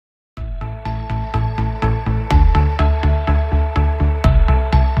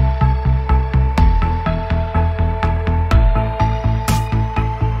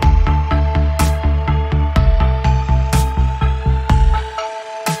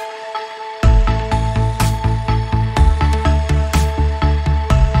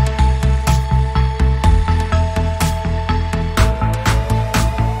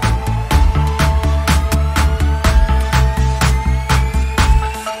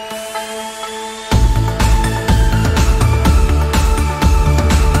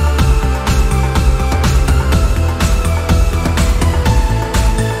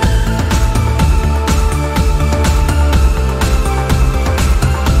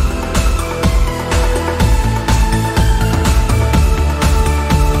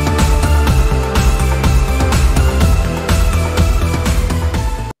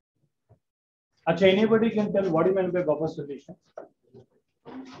Acha, anybody can tell what do you mean by buffer solution?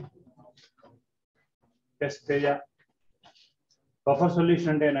 Yes, Teja. Buffer solution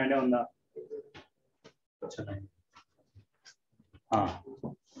ante an idea unda? Acha nahi.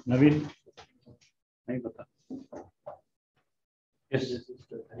 Naveen. Nahi pata. Yes,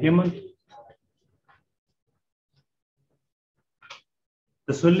 Hemant.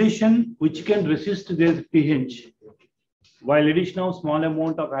 The solution which can resist this pH while addition of small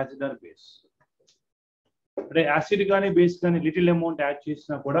amount of acid or base. But acid gaani base gaani little amount add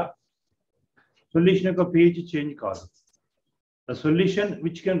chesina kuda solution yokka pH change kaadu. The solution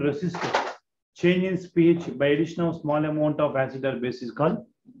which can resist change in pH by addition of small amount of acid or base is called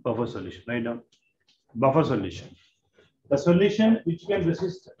buffer solution. Write down. Buffer solution. The solution which can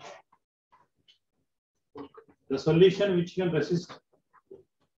resist. The solution which can resist.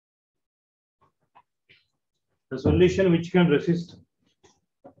 The solution which can resist.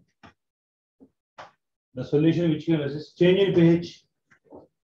 The solution which can resist change in pH.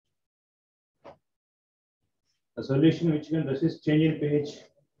 The solution which can resist change in pH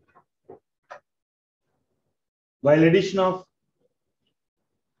while addition of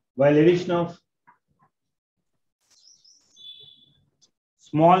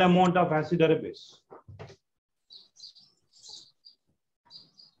small amount of acid or base.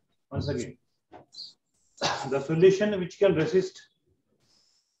 Once again, the solution which can resist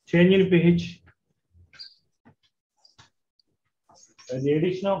change in pH and the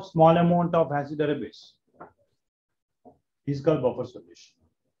addition of small amount of acid or base is called buffer solution.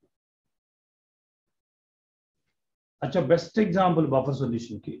 Acha, best example buffer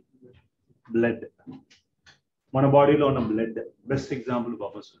solution ki blood. Mana body lo na blood best example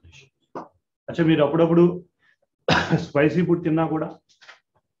buffer solution. Acha, meer appudu spicy food tinna kuda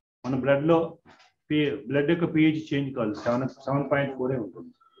mana blood lo blood యొక్క pH change కాదు 7.4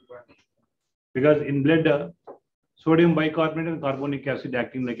 ఉంటుంది. Because in blood sodium bicarbonate and carbonic acid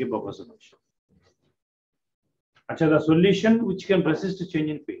acting like a buffer solution. Acha, the solution which can resist change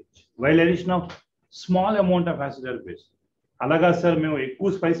in pH while addition of small amount of acid or base. Alaga sir మేము ఎక్కువ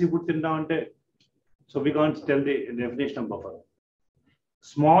spicy food తింటాం అంటే so we can't tell the definition of buffer.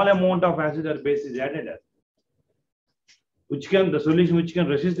 Small amount of acid or base is added as the solution which can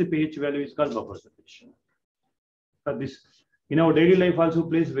resist the pH value is called buffer solution. But this in our daily life also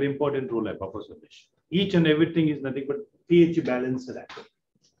plays very important role like buffer solution. Each and everything is nothing but pH balanced.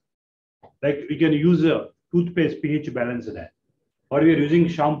 Like we can use a toothpaste pH balanced, or we are using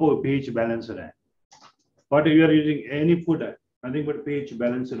shampoo pH balanced, but we are using any food nothing but pH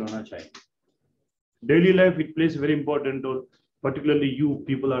balanced hona chahiye. Daily life it plays very important role, particularly you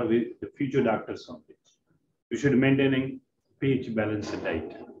people are the future doctors only. You should maintaining pH balanced diet.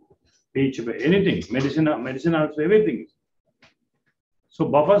 pH anything, medicine also everything. So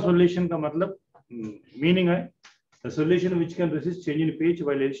buffer solution ka matlab meaning hai the solution which can resist change in pH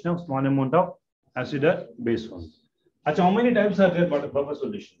while addition of small amount of acid or base one. Acha, how many types are there buffer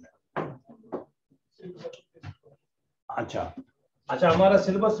solution? Acha, हमारा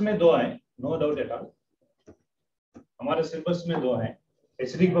syllabus में दो है, no doubt at all. हमारे syllabus में दो है,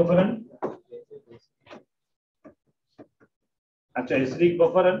 acidic buffer and acidic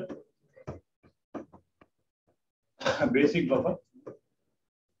buffer and basic buffer.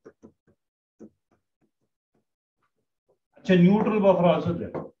 अच्छा, neutral buffer also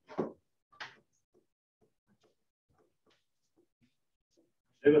there.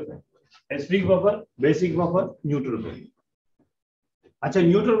 Acidic buffer, basic buffer, neutral buffer. अच्छा,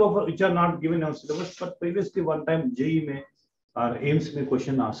 neutral buffer which are not given in our syllabus, but previously one time JEE में और AIMS में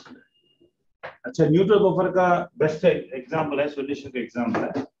question asked. अच्छा, neutral buffer का best example है, solution का example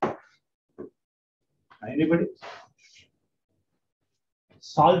है. Anybody?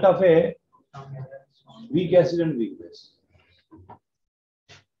 Salt of a weak acid and weak base.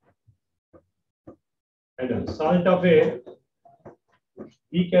 Salt of a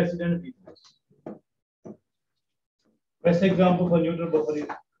weak acid and weak base. Best example for neutral buffer is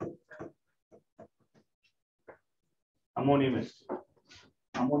ammonium acid,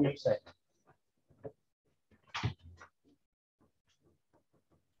 ammonium cyanide.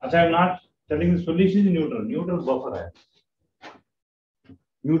 I am not telling the solution is neutral. Neutral buffer है.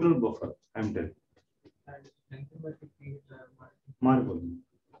 Neutral buffer I am telling.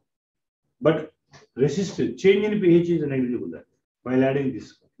 But resistance change in pH is negligible while adding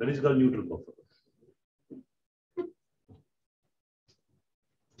this. That is called neutral buffer.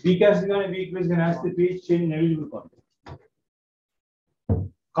 Weak acid and weak base can have the pH change negligible.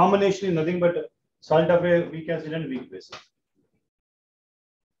 Combination is nothing but salt of a weak acid and weak base.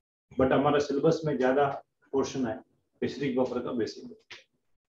 But हमारा syllabus में ज़्यादा portion है acidic buffer का basic.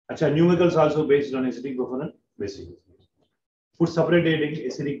 अच्छा, numericals also based on acidic buffer and basic. Put separate heading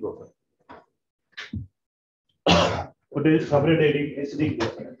acidic buffer. Put a separate heading acidic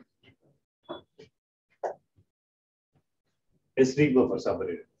buffer. Acidic buffer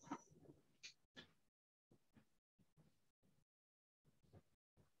separate.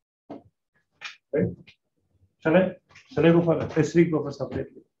 Right? Shall I go for acidic buffer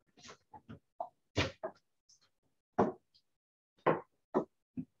separately?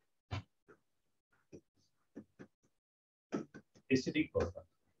 Acidic buffer.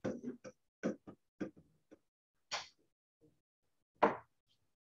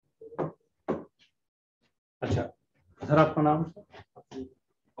 अच्छा, sir आपका नाम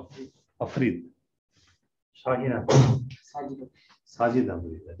अफरीद शाहीन साजिद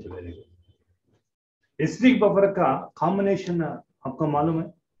अफरीद. अच्छा, very good. Acidic buffer का combination आपको मालूम है?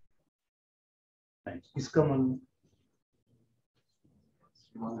 इसका मालूम है?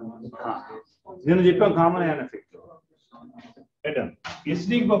 हाँ, నేను చెప్పాను common ion effect.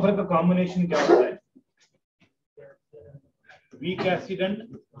 Acidic buffer का कॉम्बिनेशन क्या होता है? Weak acid and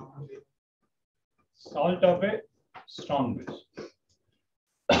salt of a strong base.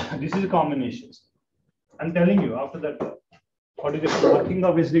 This is a combination. I'm telling you after that what is the working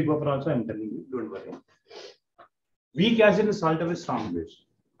of acidic buffer also I'm telling you, don't worry. Weak acid and salt of a strong base.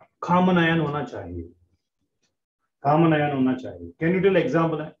 Common ion होना चाहिए. Common ion होना चाहिए. Can you tell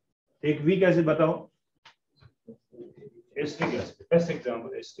example है? एक weak acid बताओ. Acetic acid. Best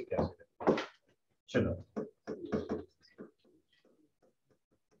example acetic acid. चलो.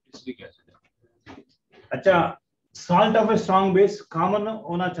 Acetic acid. अच्छा, salt of a strong base common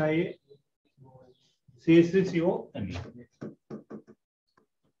होना चाहिए CH3CO.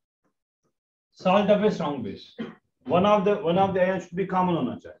 Salt of a strong base, one of the ions should be common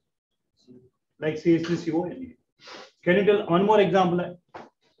होना चाहिए, like CH3CO. Can you tell one more example है?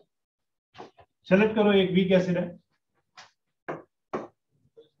 Select करो, एक weak acid है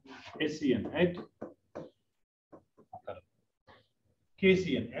HCN, right?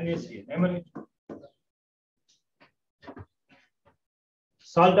 KCN, NaCN, am I right?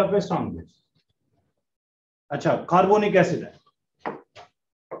 Salt of a strong base. अच्छा, carbonic acid है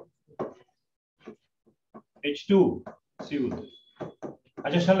H2CO3.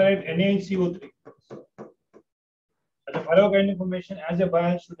 अच्छा, shall I write NaCO3? अच्छा, follow kind of information as a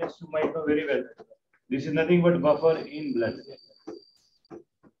bio student you might know very well. This is nothing but buffer in blood.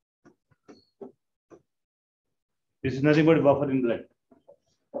 This is nothing but buffer in blood.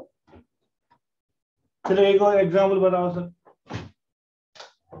 चलो एक और example बताओ sir.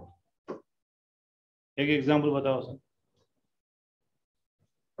 एक example बताओ sir.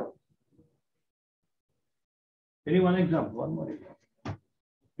 Any one example, one more example.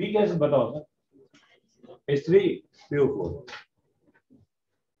 Weak acid बताओ sir. H3PO4.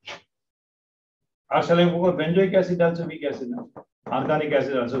 Shall I go benzoic acid also weak acid na? Organic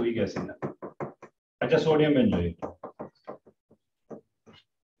acid also weak acid na? अच्छा, sodium benzoate.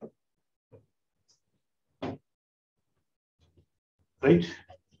 Right?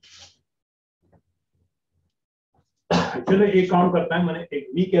 चलो एक काम करता है, मैंने एक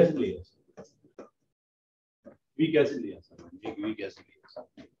वीक एसिड लिया सर, एक वीक एसिड लिया.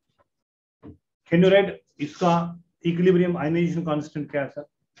 कैन यू राइट इसका इक्विलिब्रियम आयनाइजेशन कांस्टेंट क्या है sir?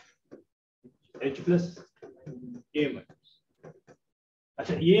 H plus A minus.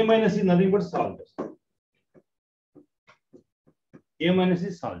 अच्छा, A minus is nothing but salt. A minus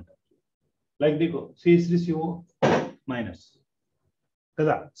is salt. Like देखो CH3CO minus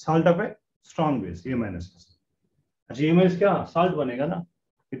कदा salt of a strong base A minus. अच्छा, ये minus क्या salt बनेगा ना,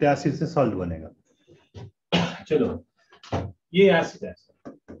 इट एसिड से साल्ट बनेगा. चलो, ये एसिड है,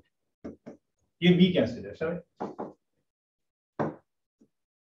 ये वीक एसिड है सर,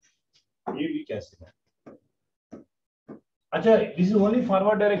 ये वीक एसिड है. अच्छा, this is only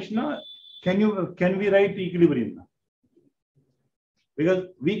forward direction ना. कैन वी राइट इक्विलिब्रियम ना, because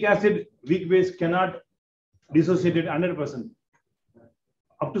weak acid weak base cannot dissociated 100%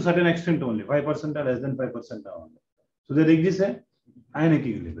 up to certain extent only, 5% or less than 5% only. So there exists a ionic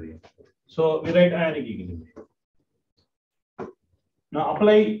equilibrium. So we write ionic equilibrium. Now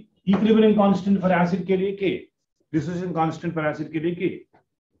apply equilibrium constant for acid के लिए K, dissociation constant for acid के लिए K,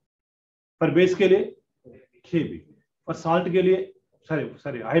 for base के लिए Kb, for salt के लिए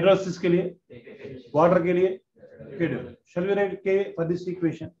sorry hydrolysis के लिए, water के लिए Kw. Shall we write K for this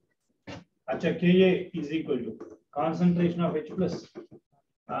equation? अच्छा, Ka is equal to concentration of H plus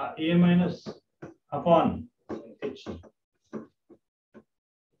A minus upon H,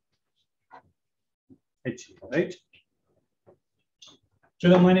 right?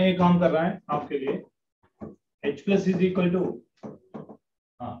 चलो, मैंने एक काम कर रहा है आपके लिए. H plus is equal to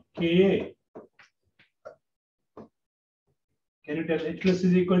Ka. Can you tell H plus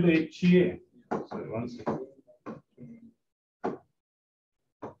is equal to HA? Sorry, one second.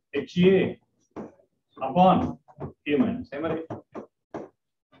 HA upon A minus. Am I right?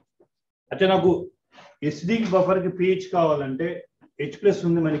 अच्छा నాకు ఎసిడిక్ బఫర్ కి pH కావాలంటే H plus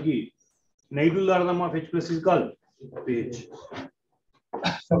ఉంది మనకి నెగటివ్ లాగడం of H plus is called pH.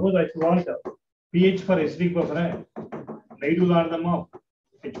 Suppose I want pH for acidic buffer है negative logarithm of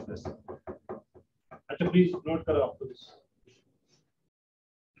H plus. अच्छा please note करो आपको दिस.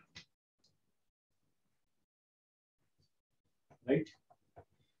 राइट.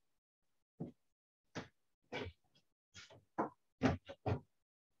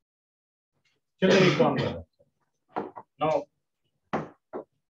 चलो एक काम करो. Now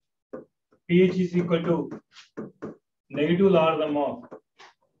pH is equal to negative logarithm of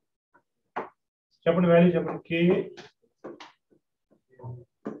చెప్పండి వాల్యూ చెప్పండి K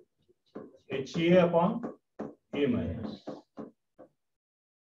HA upon A minus.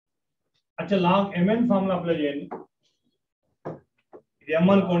 अच्छा log mn ఫార్ములా అప్లై చేయండి. ఇది m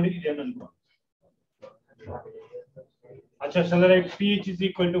అనుకోండి ఇది n అనుకోండి. अच्छा चलो right pH is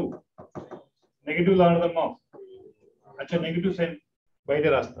equal to negative logarithm of अच्छा नेगेटिव साइन బయట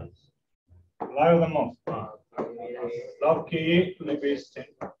రాస్తాను logarithm of log Ka to the base 10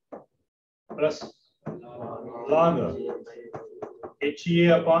 plus log HA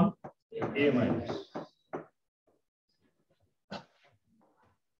upon A minus.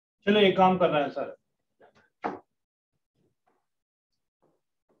 चलो एक काम करना है sir.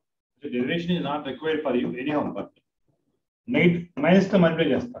 The derivation is not required for you anyhow, but minus to multiply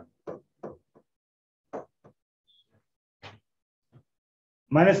చేస్తాను.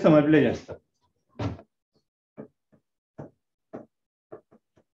 Minus తో మల్టిప్లై చేస్తాం.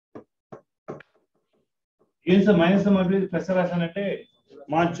 ఏం సార్ మైనస్ తో మల్టిప్లై ప్లస్ రాశానంటే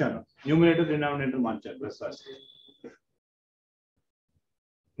మార్చాను న్యూమరేటర్ డినామినేటర్ మార్చాను ప్లస్ రాసి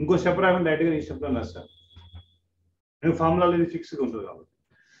ఇంకో స్టెప్ రాకుండా డైరెక్ట్ గా ఈ స్టెప్ లో రాస్తాను. నేను ఫార్ములాలో ఇది ఫిక్స్ గా ఉంటుంది కాబట్టి.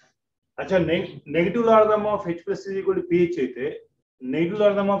 అచ్చా negative logarithm of H plus is equal to pH అయితే negative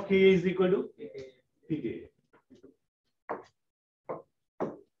logarithm of Ka is equal to pKa.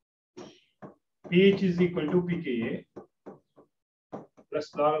 pH is equal to pKa plus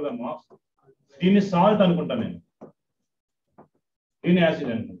logarithm of దీన్ని సాల్ట్ అనుకుంటాను నేను దీన్ని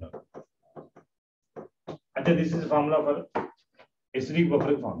యాసిడ్ అనుకుంటాను. అంటే this is formula for acidic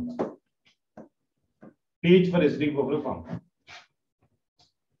buffer formula. pH for acidic buffer formula.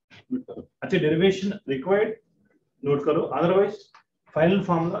 अच्छा derivation required note करो otherwise final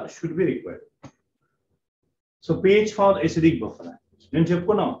formula should be required. So pH for acidic buffer నేను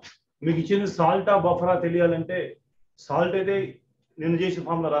చెప్పుకున్నాను మీకు ఇచ్చిన సాల్టా బఫరా తెలియాలంటే సాల్ట్ అయితే నేను చేసిన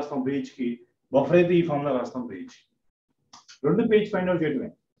ఫార్ములా రాస్తాం pH కి బఫర్ అయితే ఈ ఫార్ములా రాస్తాం pH కి రెండు pH ఫైండ్ అవుట్ చేయడమే.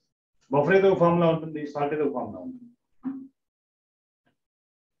 బఫర్ అయితే ఒక ఫార్ములా ఉంటుంది సాల్ట్ అయితే ఒక ఫార్ములా ఉంటుంది.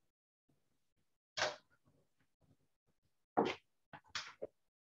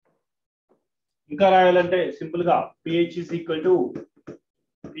 ఇంకా రాయాలంటే సింపుల్ గా pH is equal to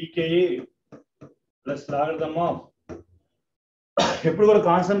pKa plus logarithm of ఎప్పుడు కూడా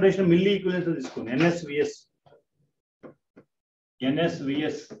కాన్సంట్రేషన్ మిల్లీ ఈక్వివలెన్స్ తీసుకోండి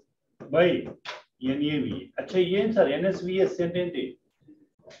NSVS by NaVa. అచ్చా ఏం సార్ NSVS అంటే ఏంటి?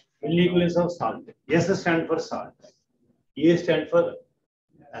 Milli equivalence of salt. S stand for salt, A stand for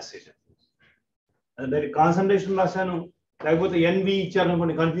acid. అదే కాన్సంట్రేషన్ రాశాను లేకపోతే NV ఇచ్చారు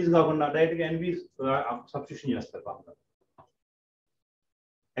అనుకోండి కన్ఫ్యూజ్ కాకుండా డైరెక్ట్ గా NV సబ్స్టిట్యూషన్ చేస్తారు formula.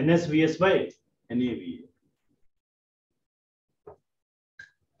 NSVS by NaVa.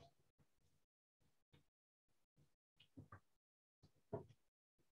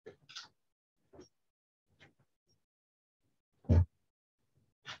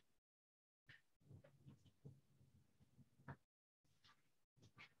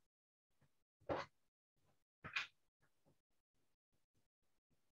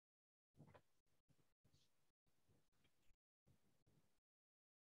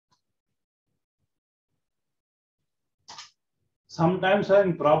 Sometimes in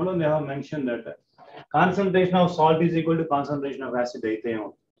problem they have mentioned that concentration of salt is equal to concentration of acid.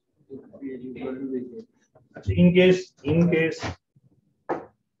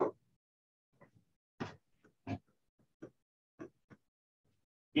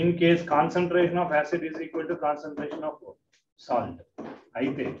 In case concentration of acid is equal to concentration of salt.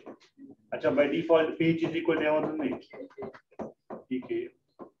 By default pH is equal to pK.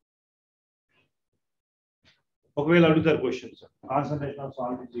 ఒకవేళ అడుగుతారు questions concentration of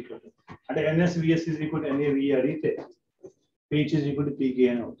salt is equal to అంటే NSVS is equal to NaVa అడిగితే pH is equal to pKa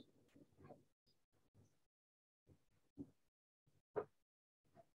అని అవుతుంది.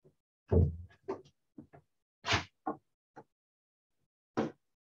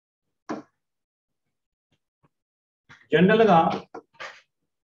 General గా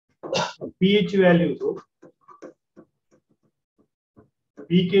pH values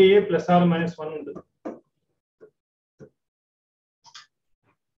pKa plus are minus 1 ఉంటుంది.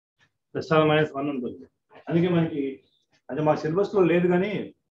 Plus are minus 1 ఉంటుంది. అందుకే మనకి అంటే మా సిలబస్ లో లేదు కానీ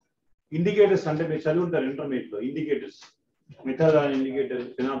ఇండికేటర్స్ అంటే మీరు చదువుంటారు ఇంటర్మీడియట్ లో indicators method indicator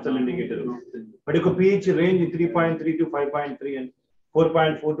ఫినాప్సల్ indicator but ఒక pH రేంజ్ 3.3 to 5.3 అని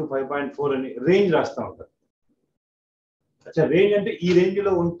 4.4 to 5.4 అని రేంజ్ రాస్తా ఉంటారు. అచ్చా రేంజ్ అంటే ఈ రేంజ్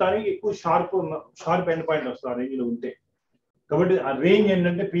లో ఉంటానికి ఎక్కువ షార్ప్ ఎండ్ పాయింట్ వస్తుంది ఆ రేంజ్ లో ఉంటే. కాబట్టి ఆ రేంజ్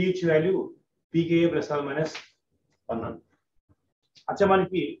ఏంటంటే pH value pKa plus are minus 1. అచ్చా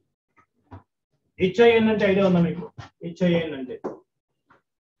మనకి HIN అంటే ఐడియా ఉందా మీకు? HIN అంటే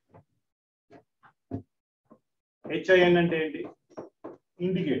ఏంటి?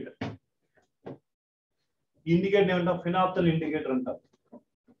 ఇండికేటర్. ఇండికేటర్ ఏమంటాం? ఫినాప్థల్ ఇండికేటర్ అంటాం.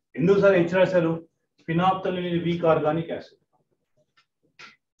 ఎందుకు సార్ హెచ్ రాశారు? ఫినాప్థల్ అనేది వీక్ ఆర్గానిక్ యాసిడ్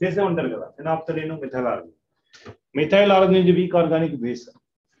చేసే ఉంటారు కదా. ఫినాప్థలిన్ methyl organic, methyl organic week organic base,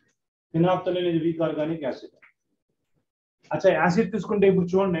 ఫినాప్థలిన్ అనేది వీక్ ఆర్గానిక్ యాసిడ్. అచ్చా యాసిడ్ తీసుకుంటే ఇప్పుడు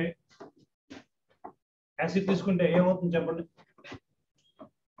చూడండి, యాసిడ్ తీసుకుంటే ఏమవుతుంది చెప్పండి?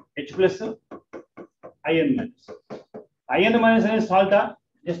 H plus IN minus. IN minus అనేది సాల్టా?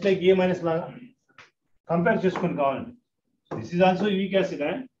 జస్ట్ లైక్ ఏ మైనస్ లాగా కంపేర్ చేసుకుని కావాలండి. This is also weak acid.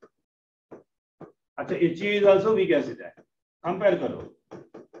 अच्छा HE is also weak acid है, compare करो.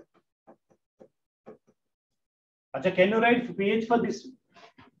 अच्छा can you write pH for this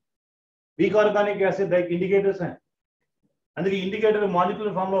weak organic acid like indicators हैं? అందుకే ఇండికేటర్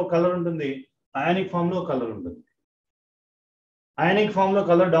మాలిక్యులర్ ఫామ్ లో కలర్ ఉంటుంది, అయానిక్ ఫామ్ లో కలర్ ఉంటుంది. అయానిక్ ఫామ్ లో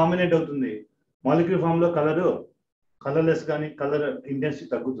కలర్ డామినేట్ అవుతుంది, మాలిక్యులర్ ఫామ్ లో కలర్లెస్ కానీ కలర్ ఇంటెన్సిటీ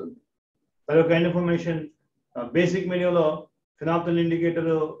తగ్గుతుంది. అదొక ఇన్ఫర్మేషన్. బేసిక్ మీడియంలో ఫినాప్థలిన్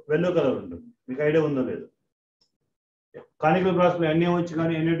ఇండికేటర్ వెల్లో కలర్ ఉంటుంది, మీకు ఐడియా ఉందో లేదు? కానికల్ ప్రాసెస్ NaOH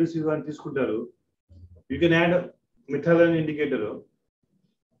కానీ Na2C కానీ తీసుకుంటారు. You can add methyl indicator,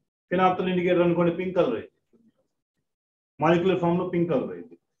 ఫినాప్థలిన్ indicator అనుకోండి పింక్ కలర్ అయింది, మాలిక్యులర్ ఫామ్ లో పింక్ కలర్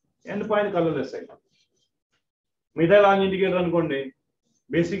అయింది, ఎండ్ పాయింట్ కలర్లెస్ అయింది. మిథైల్ ఇండికేటర్ అనుకోండి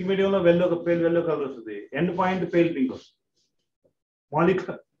బేసిక్ మీడియంలో పేల్ వెల్లో కలర్ వస్తుంది, ఎండ్ పాయింట్ పేల్ పింక్ వస్తుంది.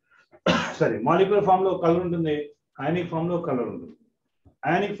 మాలిక్యులర్ ఫామ్ లో కలర్ ఉంటుంది, అయానిక్ ఫామ్ లో కలర్ ఉంటుంది.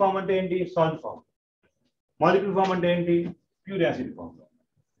 అయానిక్ ఫామ్ అంటే ఏంటి? Salt form. మాలిక్యులర్ ఫామ్ అంటే ఏంటి? Pure acid form.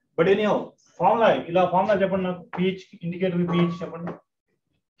 But any formula ఇలా ఫార్ములా చెప్పండి నాకు. pH ఇండికేటర్ pH చెప్పండి.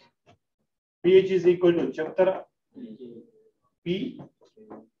 pH ఈజ్ ఈక్వల్ టు చెప్తారా?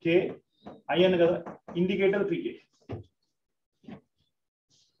 pKIN కదా, ఇండికేటర్ pK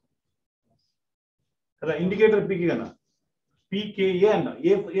కదా, ఇండికేటర్ pK కదా, pKa అన్న.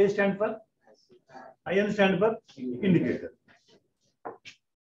 A stand for? IN stand for indicator.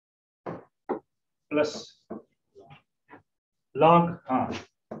 Plus log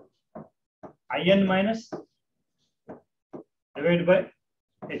IN minus divided by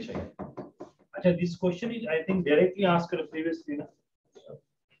HI. अच्छा, this question is I think directly asked previously na.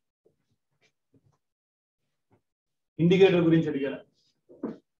 Indicator గురించి అడిగారా?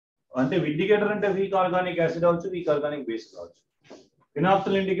 అంటే indicator అంటే week organic acid అవచ్చు, week organic base కావచ్చు.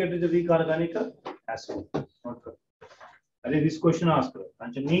 ఫినాప్థలిన్ indicator is week organic acid. అదే this question ask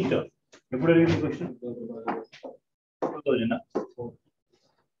అంటే neat ఎప్పుడు అడిగింది క్వశ్చన్? 2000.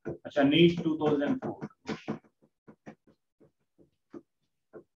 अच्छा नीट 2004.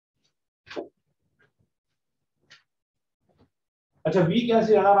 अच्छा వీక్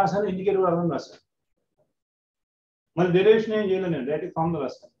యాసిడ్ ఎలా రాసాను? ఇండికేటర్ అలా రాసాను. మరి డెరివేషన్ ఏం చేయలేదు నేను, డైరెక్ట్ ఫార్ములా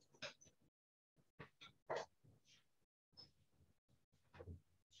రాస్తాను.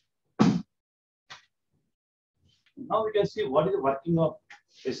 Now we can see what is the working of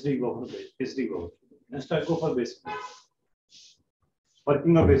acidic buffer. Next I go for basic.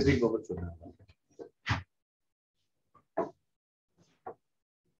 Working of acidic buffer.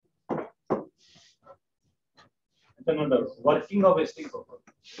 Working of acidic buffer.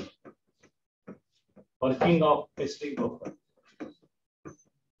 Working of acidic buffer.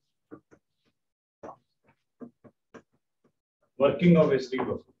 Working of acidic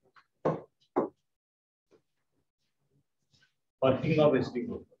buffer. Working of acidic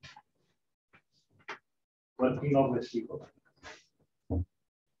buffer. Working of acidic buffer.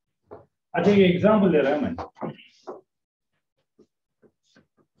 अच्छा ये example ले रहा है मैं.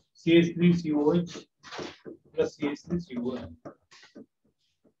 CH3COH plus CH3CON.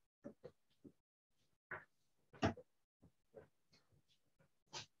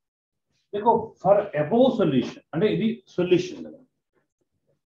 देखो for above solution అంటే ఇది solution కదా,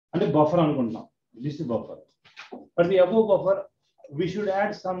 అంటే బఫర్ అనుకుంటున్నాం. This is buffer. But the above buffer, we should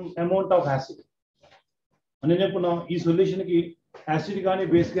add some amount of acid. అని చెప్పుకున్నాం. ఈ సొల్యూషన్ కి యాసిడ్ కానీ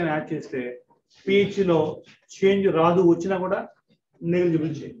బేస్ కానీ యాడ్ చేస్తే pH లో చేంజ్ రాదు, వచ్చినా కూడా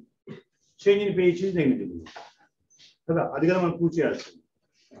negligible change in pH is negligible కదా, అది కూడా మనం ప్రూవ్ చేయాల్సింది.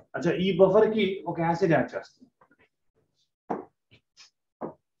 అచ్చా, ఈ బఫర్ కి ఒక యాసిడ్ యాడ్ చేస్తాం.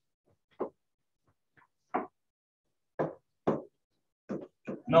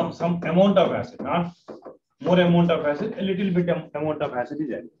 Now some amount of acid, not more amount of acid, a little bit amount of acid is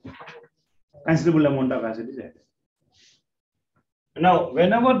added. Considerable amount of acid is added. Now,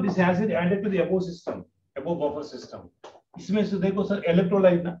 whenever this acid added to the above system, above buffer system, इसमें से देखो sir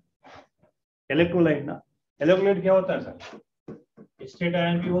electrolyte ना, electrolyte क्या होता है sir? State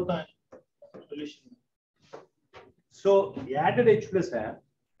ion भी होता है solution. So added H plus ion,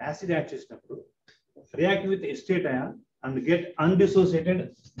 acid add చేసినప్పుడు react with state ion and get undissociated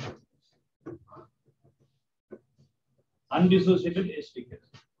acetic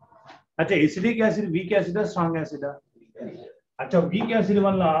acid. अच्छा, एसिडिक एसिड वीक एसिड है, स्ट्रांग एसिड है? अच्छा, वीक एसिड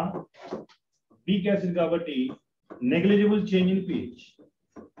వల్ల वीक एसिड కాబట్టి negligible change in pH,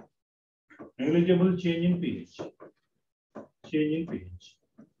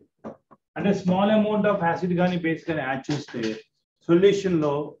 అంటే small amount of acid కానీ base కానీ యాడ్ చేస్తే సొల్యూషన్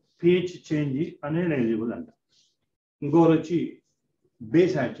లో pH చేంజ్ అనేది నెగ్లిజిబుల్ అంట. ఇంకోటి వచ్చి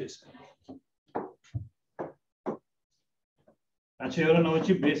బేస్ యాడ్ చేస్తారు. అచ్చా, ఎవరైనా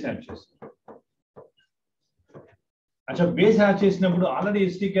వచ్చి బేస్ యాడ్ చేస్తారు. అచ్చా, బేస్ యాడ్ చేసినప్పుడు ఆల్రెడీ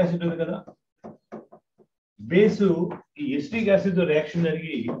ఎసిటిక్ యాసిడ్ ఉంది కదా, బేస్ ఈ ఎసిటిక్ యాసిడ్ తో రియాక్షన్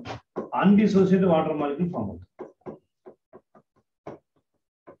జరిగి అన్డిసోసియేటెడ్ వాటర్ మాలిక్యూల్ ఫామ్ అవుతుంది.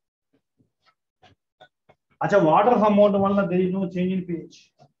 అచ్చా, వాటర్ ఫామ్ అవడం వల్ల there is no change in pH.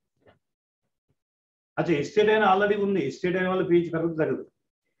 అచ్చా, ఎస్టేట్ అయినా ఆల్రెడీ ఉంది, ఎస్టేట్ అయిన వల్ల pH తగ్గదు.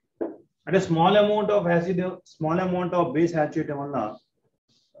 అంటే small amount of acid, small amount of base add చేయడం వల్ల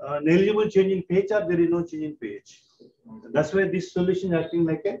negligible change in pH are there is no change in pH. That's why this solution acting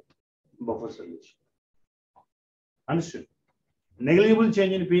like A buffer solution. Understood? Negligible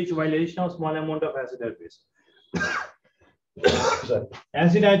change in pH while addition of small amount of acid or base. Sorry,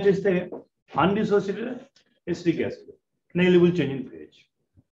 acid add cheste undissociated acetic acid, negligible change in pH.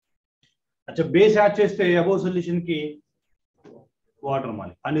 अच्छा, base add cheste above solution ki water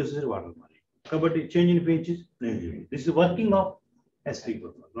molecule, undissociated water molecule. Kabatti change in pH is negligible. This is working of acetic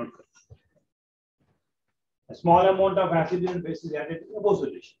buffer, not correct. A small amount of acid and base is added to above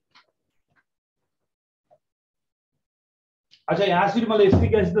solution. अच्छा, acid మళ్ళీ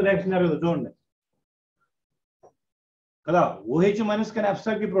acetic acid తో reaction జరగదు చూడండి కదా. OH minus can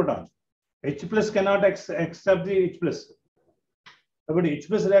abstract the proton, H plus cannot accept the H plus. కాబట్టి H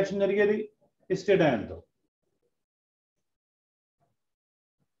plus reaction జరిగేది acetate ion తో.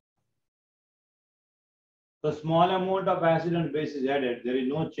 So small amount of acid and base is added, there is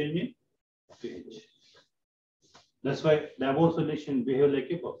no change in pH. That's why the above solution behave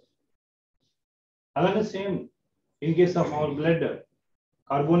like a buffer. Again same in case of our blood,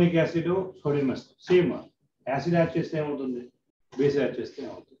 carbonic acid, sodium acid, same acid add cheste em avutundi, base add cheste em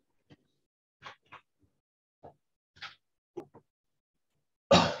avutundi.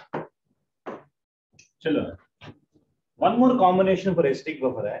 Chalo, one more combination for acidic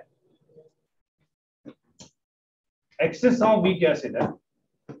buffer hai, excess of weak acid hai,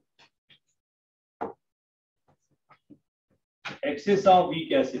 excess of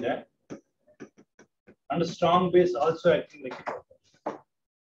weak acid hai, and strong base also acting like a buffer.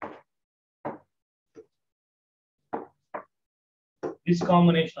 This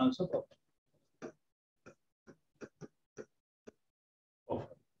combination also buffer.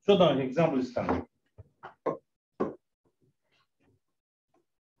 So the example is coming.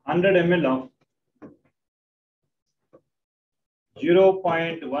 100 ml of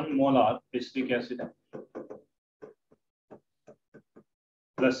 0.1 molar acetic acid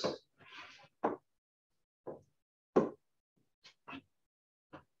plus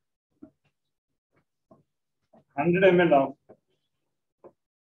 100 ml of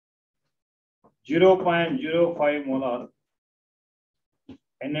 0.05 molar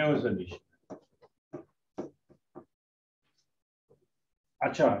NaO solution.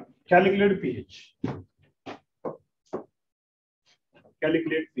 अच्छा, calculate pH.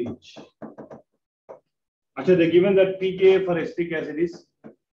 Calculate pH. अच्छा, they given that pKa for acetic acid is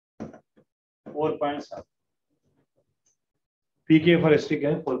 4.7. pKa for acetic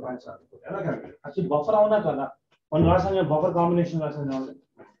acid 4.7. अच्छा, buffer आवना करा. On रासायनिक buffer combination रासायनिक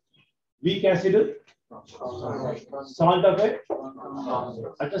weak acid, salt of it.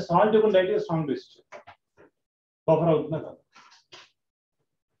 अच्छा, salt को diet strong base. Buffer आवना करा.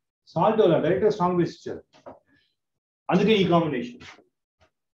 సాల్ట్ వల్ల డైరెక్ట్ స్ట్రాంగ్ బేస్ ఇచ్చారు, అందుకే ఈ combination.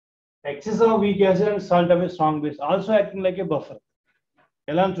 Excess of weak acid and salt of a strong base also acting like A buffer.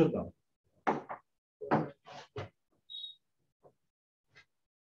 ఎలా అని చూద్దాం.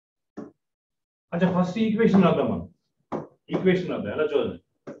 अच्छा फर्स्ट ఈక్వేషన్ రాద్దాం మనం. ఈక్వేషన్ రాద్దాం ఎలా చూడండి.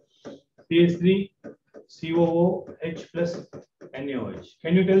 CH3 COOH plus NaOH.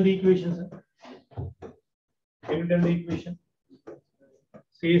 Can you tell the equation, sir? Can you tell the equation?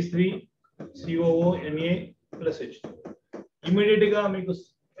 CH3 COO Na plus H2. Immediate గా మీకు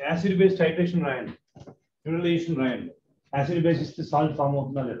యాసిడ్ బేస్ టైట్రేషన్ రాయండి, న్యూట్రలైజేషన్ రాయండి. యాసిడ్ బేస్ ఇస్తే సాల్ట్ ఫామ్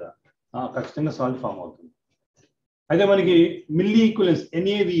అవుతుందా లేదా? ఖచ్చితంగా సాల్ట్ ఫామ్ అవుతుంది. అయితే మనకి మిల్లీ ఈక్వలెన్స్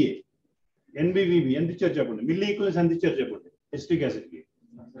NaVa NBVB ఎంత ఇచ్చారు చెప్పండి. మిల్లీ ఈక్వలెన్స్ ఎంత ఇచ్చారు చెప్పండి. ఎసిటిక్ యాసిడ్ కి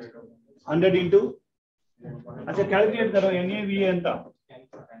 100 ఇంటూ అచ్చా క్యాలిక్యులేట్ కరో. NaVa ఎంత?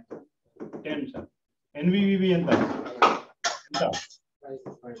 10 సార్. NBVB ఎంత?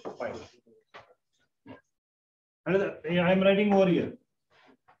 5. And I am writing over here.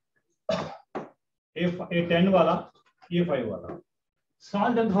 A 10 वाला, A 5 वाला.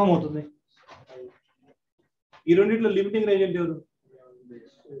 సాల్ట్ ఎంత ఫామ్ అవుతుంది? ఈ రెండిట్లో లిమిటింగ్ రేజెంట్ ఎవరు?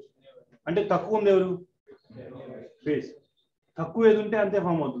 అంటే తక్కువ ఉంది ఎవరు? బేస్. తక్కువ ఏది ఉంటే అంతే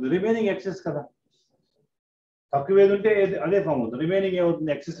ఫామ్ అవుతుంది. రిమైనింగ్ ఎక్సెస్ కదా. తక్కువ ఏది ఉంటే అదే ఫామ్ అవుతుంది. రిమైనింగ్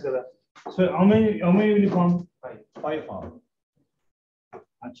ఏమవుతుంది? ఎక్సెస్ కదా. So how many uniform? 5 form.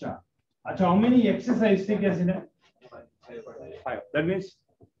 अच्छा how many excess acetic acid है? 5. That means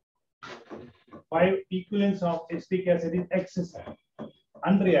 5 equivalents of acetic acid is excess,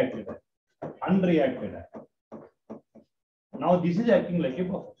 unreacted. Now this is acting like a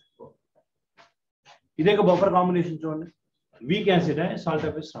buffer. ఇదే ఒక బఫర్ కాంబినేషన్ చూడండి. Weak acid salt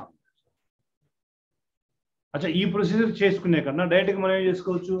of strong. అచ్చా ఈ procedure చేసుకునే కన్నా direct గా మనం ఏం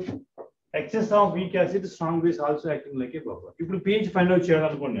చేసుకోవచ్చు. Excess of weak acid strong base also acting like A buffer. ఇప్పుడు pH ఫైండ్ అవుట్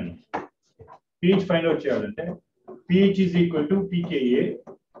చేయాలనుకోండి నేను. pH ఫైండ్ అవుట్ చేయాలంటే pH is equal to pKa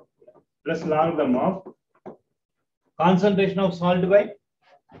plus logarithm of concentration of salt by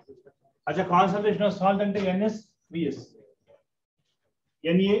అచ్చా కాన్సంట్రేషన్ ఆఫ్ సాల్ట్ అంటే NSVS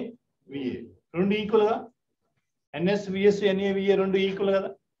NaVa రెండు equal గా. NSVS NaVa రెండు equal కదా.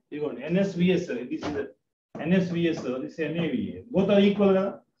 ఇదిగోండి NSVS this is NSVS this NaVa both are equal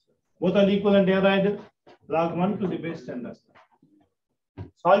కదా. Both are equal అంటే ఏం రాయదు? log 1 to the base 10 రాస్తాం.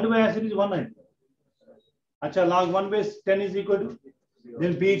 సాల్ట్ బై యాసిడ్ is 1 అయింది. అచ్చా log 1 base 10 is equal to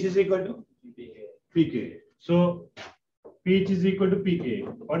then pH is equal to pKa. So pH is equal to pKa.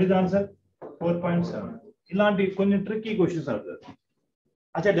 What is the answer? 4.7. ఇలాంటి కొన్ని tricky questions అడుగుతారు.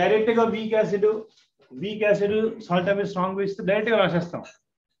 అచ్చా direct గా weak acid salt of strong base direct గా రాసేస్తాం.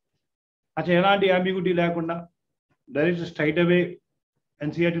 అచ్చా ఎలాంటి ambiguity లేకుండా direct straight అవే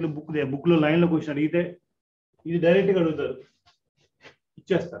ఎన్సీఆర్టీలో book లో లైన్ లో క్వశ్చన్ అడిగితే ఇది డైరెక్ట్ గా అడుగుతారు,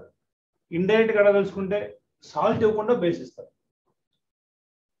 ఇచ్చేస్తారు. ఇండైరెక్ట్ గా అడగదలుచుకుంటే సాల్ట్ ఇవ్వకుండా బేస్ ఇస్తారు.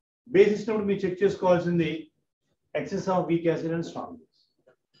 బేస్ ఇచ్చినప్పుడు మీరు చెక్ చేసుకోవాల్సింది excess of weak acid and strong base.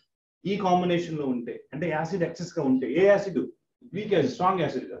 ఈ కాంబినేషన్ లో ఉంటే అంటే యాసిడ్ ఎక్సెస్ గా ఉంటే, ఏ acid weak acid strong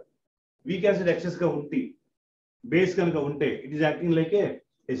acid కాదు, వీక్ యాసిడ్ ఎక్సెస్ గా ఉంటే బేస్ కనుక ఉంటే it is acting like A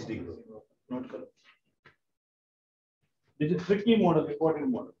acidic. Note కరో. This is tricky model, important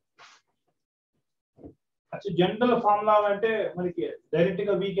model. అచ్చా జనరల్ ఫార్ములా అంటే మనకి డైరెక్ట్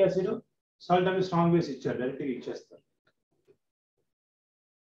గా weak acid salt of strong base ఇచ్చారు, డైరెక్ట్ గా ఇచ్చేస్తారు.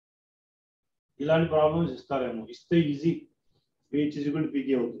 ఇలాంటి ప్రాబ్లమ్స్ ఇస్తారేమో, ఇస్తే easy. pH is equal to pK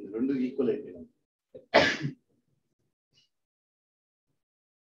అవుతుంది, రెండు ఈక్వల్ అయిపోయింది.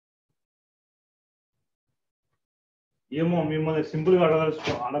 ఏమో మిమ్మల్ని సింపుల్ గా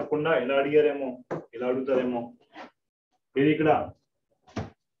అడగకుండా ఇలా అడిగారేమో, ఇలా అడుగుతారేమో. ఇది ఇక్కడ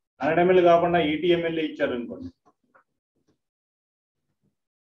 100 ml కాకుండా 80 ml ఇచ్చారు అనుకోండి,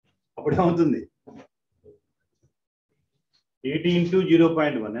 అప్పుడు ఏమవుతుంది? 80 into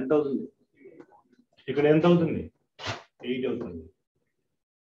 0.1 ఎంత అవుతుంది? ఇక్కడ ఎంత అవుతుంది? 8 అవుతుంది.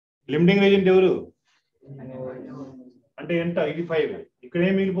 లిమిటింగ్ రేజెంట్ ఎవరు అంటే ఎంత? ఇది 5. ఇక్కడ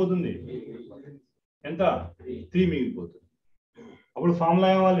ఏం మిగిలిపోతుంది? ఎంత? 3 మిగిలిపోతుంది. అప్పుడు ఫార్ములా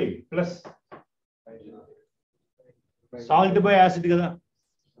ఏమవ్వాలి? ప్లస్ సాల్ట్ బై యాసిడ్ కదా,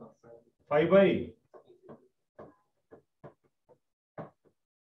 5 by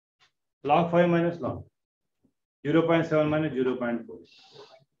log 5 minus log 0.7 minus 0.4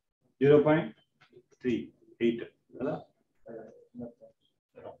 0.38 కదా.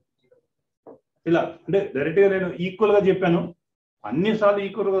 ఇలా అంటే డైరెక్ట్ గా నేను ఈక్వల్ గా చెప్పాను, అన్ని సార్లు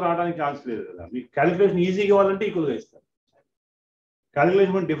ఈక్వల్ గా రావడానికి ఛాన్స్ లేదు కదా. మీకు క్యాలిక్యులేషన్ ఈజీగా ఇవ్వాలంటే ఈక్వల్ గా ఇస్తారు,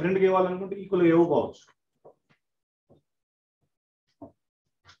 క్యాలిక్యులేషన్ డిఫరెంట్ గా ఇవ్వాలనుకుంటే ఈక్వల్ గా ఇవ్వకపోవచ్చు.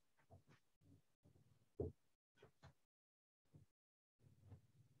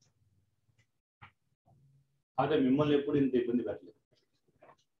 అదే మిమ్మల్ని ఎప్పుడు ఇంత ఇబ్బంది పెట్టలేదు.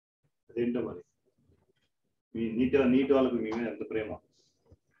 అదేంటో మరి మీ నీటి వాళ్ళకి మీ మీద ఎంత ప్రేమ,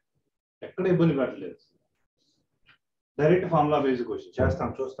 ఎక్కడ ఇబ్బంది పెట్టలేదు. డైరెక్ట్ ఫార్ములా బేస్డ్ క్వశ్చన్ చేస్తాం,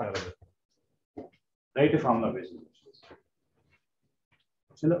 చూస్తాం కదా. Direct formula based question.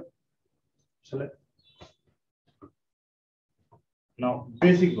 చలో చలో now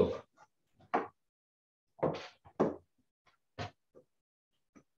basic buffer.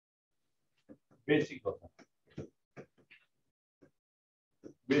 Basic buffer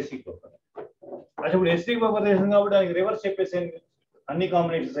అచ్చా, ఇప్పుడు ఎస్టీ బఫర్ చేసాం కాబట్టి దానికి రివర్స్ చెప్పేసేయండి, అన్ని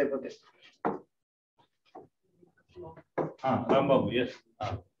కాంబినేషన్స్ అయిపోతాయి. రాంబాబు ఎస్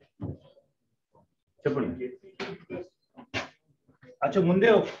చెప్పండి. అచ్చా ముందే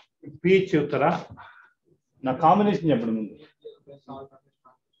పీచ్ చెప్తారా, నా కాంబినేషన్ చెప్పండి ముందు.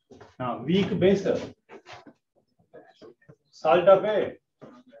 Weak base salt of a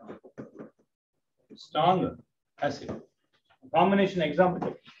strong acid. Combination example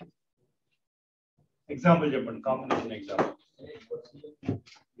చెప్పండి. Combination example.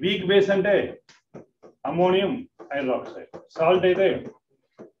 వీక్ బేస్ అంటే అమోనియం హైడ్రాక్సైడ్, సాల్ట్ అయితే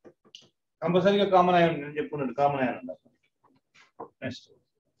కంపల్సరీగా కామన్ అయాన్, నేను చెప్పుకున్నట్టు కామన్ అయాన్ అంటారు. నెక్స్ట్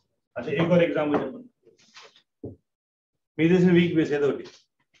అచ్చా ఇంకొక ఎగ్జాంపుల్ చెప్పండి. మీ తెలిసిన వీక్ బేస్ ఏదో ఒకటి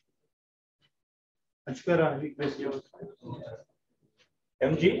మర్చిపోయారా? Weak base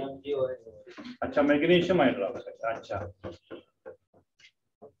MG. अच्छा मैग्नीशियम हाइड्रोक्साइड. अच्छा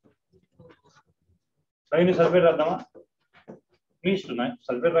పైన సల్ఫేట్ రాద్దామా? మీ ఇష్టం,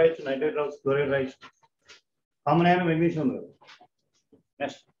 సల్ఫేట్ రాయొచ్చు, నైట్రేట్ రాయొచ్చు, క్లోరైడ్ రాయొచ్చు. కామన్ అయిన మెగ్నీషియం ఉంది.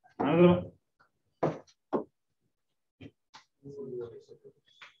 Next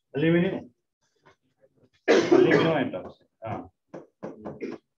aluminium hydroxide.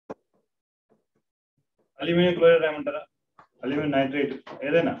 Aluminium chloride రాయమంటారా? Aluminium nitrate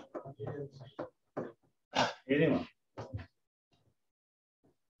ఏదైనా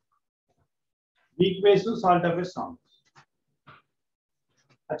weak base salt of a strong.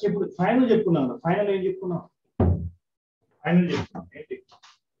 అచ్చా ఇప్పుడు ఫైనల్ చెప్పుకున్నాం. ఫైనల్ ఏం చెప్పుకున్నాం? ఏంటి?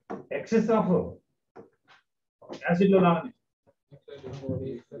 ఎక్సెస్ ఆఫ్ యాసిడ్ లో రావాలి.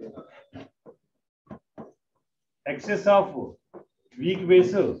 Excess of weak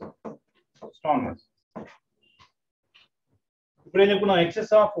base strong. ఇప్పుడు ఏం చెప్పుకున్నాం?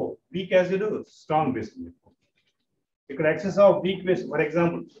 Excess of weak acid strong base. ఇక్కడ excess of weak base. For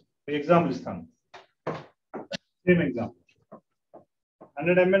example ఇస్తాను. Same example.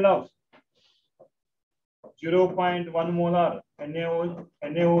 100 ml of 0.1 molar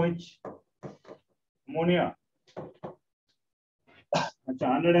NaOH ammonia. अच्छा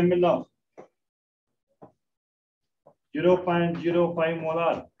 100 ml of 0.05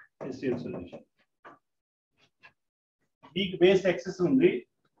 molar HCl solution. Weak base excess ఉంది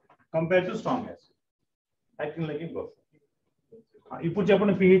compared to strong acid. Acting like a buffer. ఇప్పుడు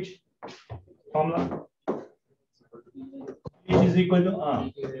చెప్పండి pH formula. pH is equal to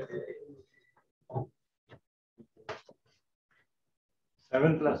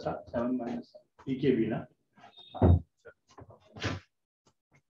 7 plus 7 minus pKb na.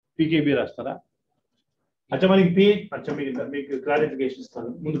 pKb రాస్తారా? అచ్చా మనకి pH, అచ్చా మీకు clarification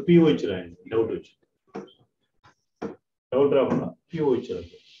ఇస్తాను. ముందు pOH రాయండి. డౌట్ రాకుండా pOH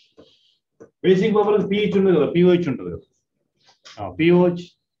రాయండి. బేసిక్ బఫర్ pH ఉండదు కదా, pOH ఉంటుంది కదా. pOH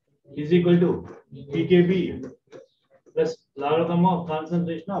is equal to pKb plus logarithm of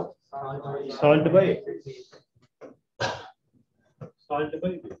concentration of salt by base.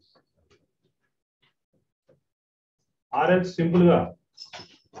 RL simple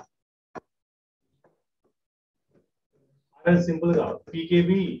గా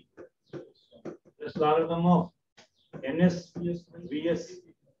pKb plus logarithm of NS VS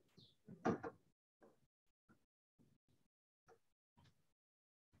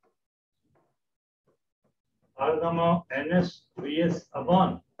logarithm of NS VS upon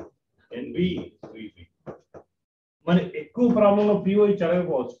NB VB. మరి ఎక్కువ problem లో pOH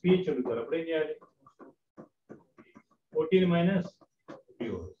చదవకపోవచ్చు, pH అడుగుతారు. అప్పుడు ఏం చేయాలి? 14 minus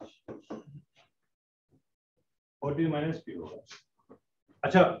pOH.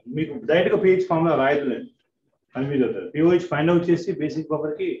 అచ్చా మీకు డైరెక్ట్ గా pH ఫార్ములా రాయదులేండి, అని మీరు అవుతారు. pOH ఫైండ్ అవుట్ చేసి బేసిక్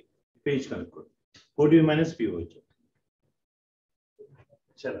బఫర్ కి pH కనుక్కోండి. 14 minus pOH.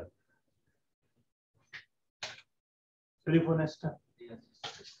 చలో ready for next time.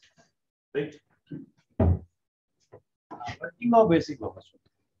 Right? Working of basic buffer.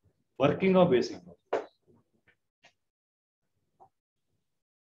 Working of basic buffer.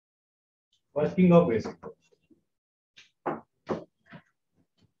 Working of basic buffer.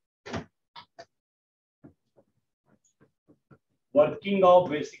 Working of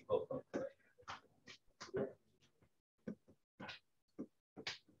basic buffer.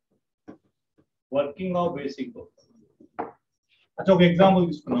 Working of basic buffer. అచ్చా ఒక example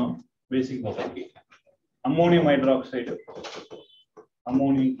తీసుకున్నాం basic buffer కి. Ammonium hydroxide,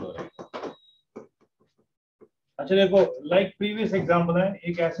 ammonium chloride. अच्छा देखो like previous example है,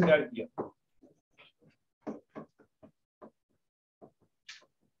 एक acid add किया,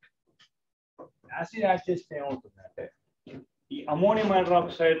 acid add చేస్తే ఏమవుతుందంటే ఈ అమోనియం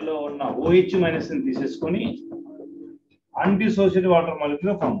హైడ్రాక్సైడ్ లో ఉన్న OH మైనస్ ని తీసేసుకొని అన్డిసోసియేటెడ్ వాటర్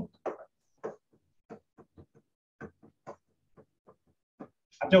మాలిక్యూల్ ఫామ్ అవుతుంది.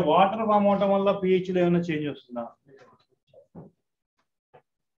 అంటే వాటర్ ఫామ్ అవటం వల్ల pH లో ఏమైనా చేంజ్ వస్తుందా?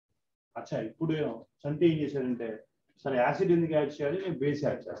 అచ్చా ఇప్పుడు సంటే ఏం చేశారంటే సరే యాసిడ్ ఎందుకు యాడ్ చేయాలి, నేను బేస్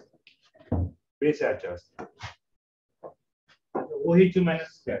యాడ్ చేస్తాను. బేస్ యాడ్ చేస్తాను, OH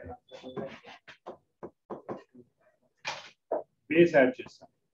మైనస్ బేస్ యాడ్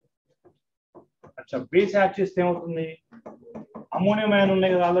చేస్తాను. అచ్చా బేస్ యాడ్ చేస్తే ఏమవుతుంది, అమోనియం అయాన్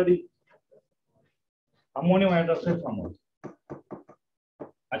ఉన్నాయి కదా ఆల్రెడీ, అమోనియం హైడ్రాక్సైడ్ ఫామ్ అవుతుంది.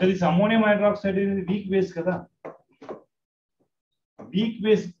 అచ్చా దిస్ అమోనియం హైడ్రాక్సైడ్ ఇది వీక్ బేస్ కదా, weak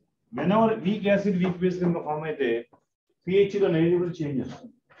base whenever weak acid weak base కనుక ఫామ్ అయితే pH లో నెగ్లిజిబుల్ చేంజ్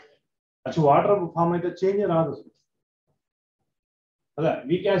వస్తుంది. అచ్చా వాటర్ ఫామ్ అయితే చేంజ్ రాదు కదా,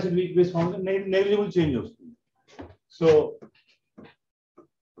 weak acid weak base form అయితే నెగ్లిజిబుల్ చేంజ్ వస్తుంది. So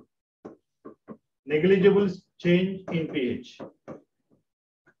negligible change in pH.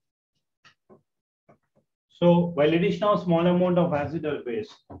 So while addition of small amount of acid or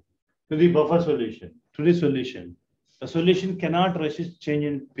base to the buffer solution, the solution cannot resist change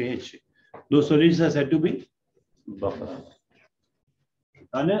in pH. Those solutions are said to be buffer.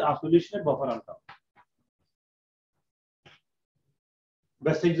 And a solution is buffer antam.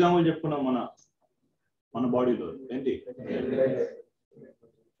 Best example చెప్పుకున్నా మన బాడీలో ఏంటి,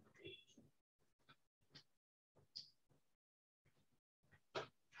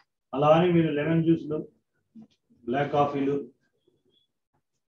 అలానే మీరు lemon జ్యూస్లు, black కాఫీలు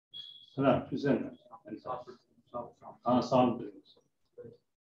చూసాను, salt drinks.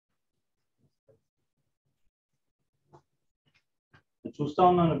 చూస్తా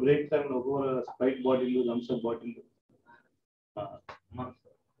ఉన్నాను బ్రేక్ టైంలో ఒక్కొక్క స్ప్రైట్ బాటిల్, థమ్స్అప్ బాటిల్.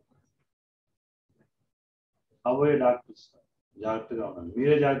 అవే డాక్టర్స్ జాగ్రత్తగా ఉన్నాను,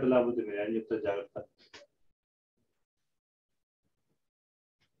 మీరే జాగ్రత్త లేకపోతే మీరు ఏం చెప్తారు జాగ్రత్త.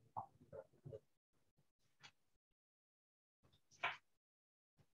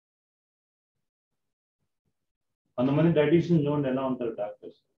 కొంతమంది డైటీషియన్ చూడండి ఎలా ఉంటారు,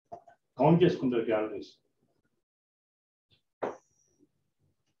 డాక్టర్స్ కౌంట్ చేసుకుంటారు క్యాలరీస్.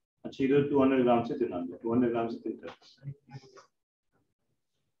 ఈరోజు 200 grams తినాలి, 200 grams తింటారు.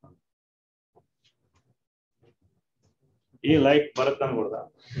 ఈ లైక్ భరత్ అని కూడా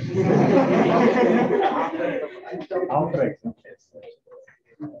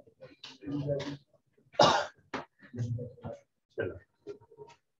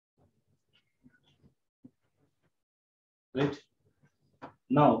right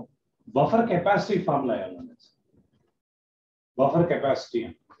now buffer capacity formula buffer capacity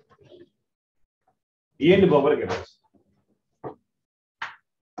and buffer capacity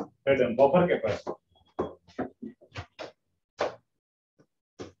right,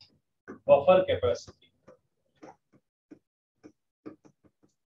 buffer capacity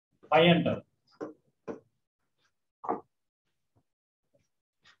pi enter.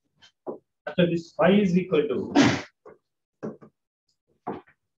 So this phi is equal to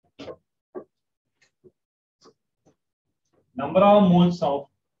number of moles of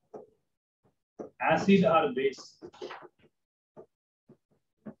acid or base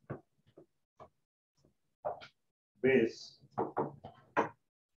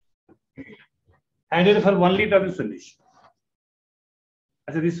added for 1 liter of solution.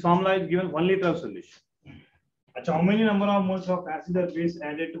 So this formula is given 1 liter of solution. So how many number of moles of acid or base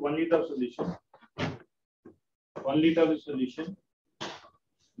added to 1 liter of solution? 1 liter of solution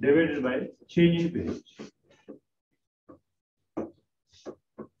divided by change in pH.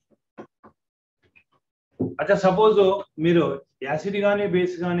 అచ్చా suppose మీరు acid కానీ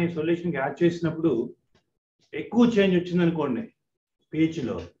base కానీ సొల్యూషన్కి add చేసినప్పుడు ఎక్కువ change వచ్చింది అనుకోండి pH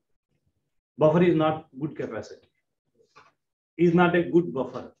లో, buffer is not good capacity, is not a good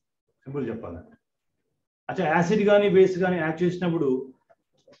buffer, simple చెప్పాలంటే. అచ్చా యాసిడ్ కానీ బేస్ కానీ యాడ్ చేసినప్పుడు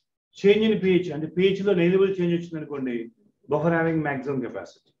చేంజ్ ఇన్ pH అంటే pH లో నెగ్లిజిబుల్ చేంజ్ వచ్చింది అనుకోండి, బఫర్ హ్యావింగ్ మ్యాక్సిమం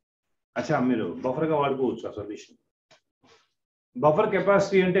కెపాసిటీ. అచ్చా మీరు బఫర్గా వాడుకోవచ్చు ఆ సొల్యూషన్. బఫర్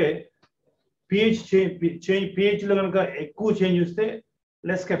కెపాసిటీ అంటే pH లో కనుక ఎక్కువ చేంజ్ వస్తే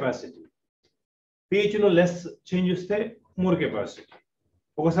లెస్ కెపాసిటీ, pH లో లెస్ చేంజ్ వస్తే మోర్ కెపాసిటీ.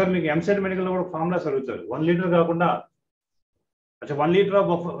 ఒకసారి మీకు ఎంసెట్ మెడికల్ లో కూడా ఫార్ములాస్ అడుగుతారు, 1 లీటర్ కాకుండా అచ్చా 1 లీటర్ ఆఫ్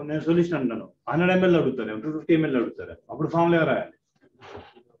బఫర్ నేను సొల్యూషన్ అంటాను 100 ml అడుగుతారు 250 ml అడుగుతారు అప్పుడు ఫార్ములా ఎలా రాయాలి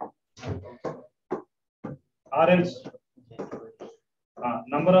RLs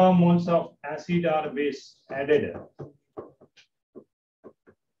number of moles of acid or base added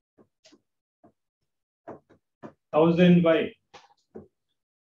thousand by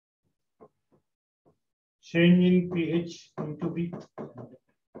change in pH into B.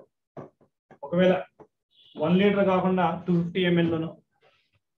 ఒకవేళ 1 లీటర్ కాకుండా 250 ml లోను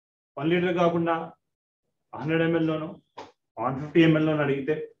 1 లీటర్ కాకుండా 100 ml లోను 150 ml లోను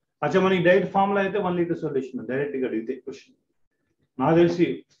అడిగితే అచ్చా మనకి డైరెక్ట్ ఫార్ములా అయితే 1 లీటర్ సొల్యూషన్ డైరెక్ట్ గా అడిగితే క్వశ్చన్ నాకు తెలిసి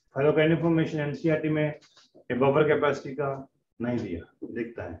फॉलो काइंड इन्फॉर्मेशन एनसीईआरटी में ये बफर कैपेसिटी का नहीं दिया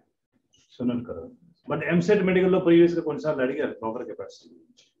देखता है सुनन करो बट एमसेट मेडिकल లో ప్రీవియస్ గా కొన్నిసార్లు అడిగారు బఫర్ కెపాసిటీ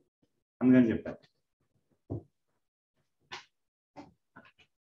అందుకని చెప్పాను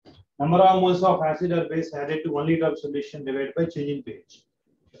number of moles of acid or base added to 1 liter of solution divided by change in pH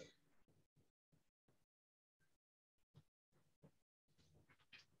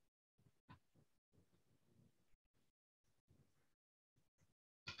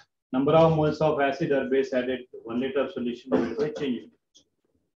number of moles of acid or base added to 1 liter of solution divided by change in pH.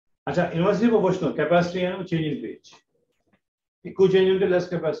 अच्छा inversely proportional capacity है change in pH. ఎక్కువ change ఉంటే less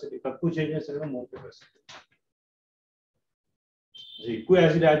capacity తక్కువ change చేస్తే more capacity. ఎక్కువ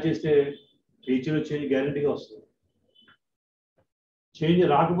acid add చేస్తే pH లో change గ్యారెంటీగా వస్తుంది. చేంజ్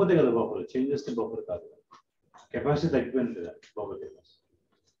రాకపోతే కదా బఫర్ చేంజ్ చేస్తే బఫర్ కాదు కెపాసిటీ తగ్గిపోయింది కదా బఫర్ కెపాసిటీ.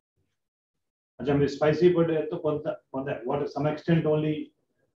 अच्छा మీరు స్పైసీ ఫుడ్ అయితే కొంత what some extent only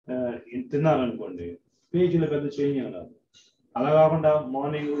తిన్నారనుకోండి pH లో పెద్ద చేంజ్ ఏం రాదు. అలా కాకుండా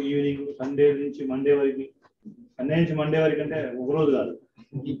మార్నింగ్ ఈవినింగ్ సండే నుంచి మండే వరకు సండే నుంచి మండే వరకు అంటే ఒక రోజు కాదు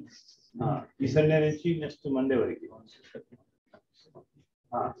ఈ సండే నుంచి నెక్స్ట్ మండే వరకు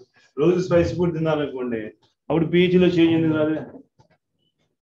రోజు స్పైసీ ఫుడ్ తిన్నారనుకోండి అప్పుడు pH లో చేంజ్ ఎందుకు రాదు.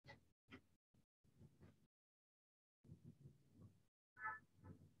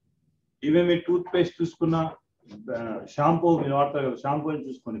 ఇవే మీరు టూత్ పేస్ట్ చూసుకున్న షాంపూ మీరు వాడతారు కదా షాంపూని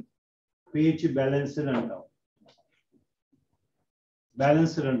చూసుకొని pH బ్యాలెన్స్డ్ అంటాం.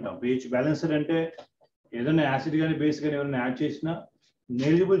 బ్యాలెన్స్డ్ అంటాం pH బ్యాలెన్స్డ్ అంటే ఏదైనా యాసిడ్ కానీ బేస్ కానీ ఏమైనా యాడ్ చేసినా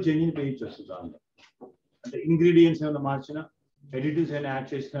నెగ్లిజిబుల్ చేంజ్ ఇన్ pH వస్తుంది దానిలో. అంటే ఇంగ్రీడియంట్స్ ఏమైనా మార్చినా ఎడిటివ్స్ ఏమైనా యాడ్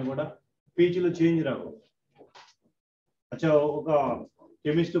చేసినా కూడా pH లో చేంజ్ రావు. అచ్చా ఒక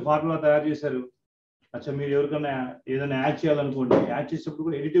కెమిస్ట్ ఫార్ములా తయారు చేశారు అచ్చా మీరు ఎవరికైనా ఏదైనా యాడ్ చేయాలనుకోండి యాడ్ చేసేటప్పుడు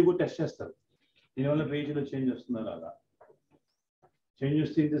కూడా ఎడిటివ్ కూడా టెస్ట్ చేస్తారు దీనివల్ల pH లో చేంజ్ వస్తుందా రాదా. చేంజ్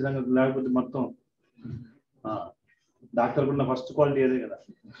వస్తే ఇంత సంగతి లేకపోతే మొత్తం డాక్టర్ కూడా ఫస్ట్ క్వాలిటీ అదే కదా.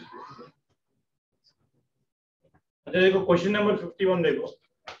 అదే క్వశ్చన్ నెంబర్ 51 देखो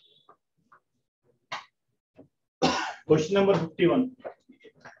क्वेश्चन नंबर 51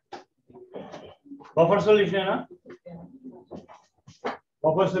 बफर सॉल्यूशन है ना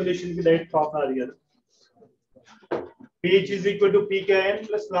बफर सॉल्यूशन की डायरेक्ट फॉर्मूला दिया था pH is equal to pKn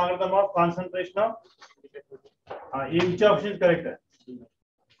plus logarithm of concentration of ये which option is correct है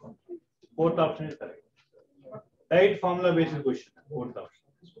fourth option is correct direct formula based question fourth option.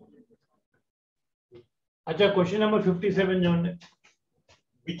 अच्छा question number 57 जो है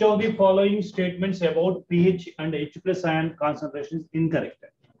which of the following statements about pH and H+ ion concentration is incorrect.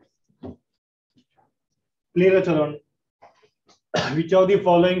 Clear चलो which of the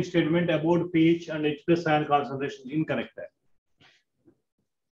following statement about pH and H+ ion concentration is incorrect.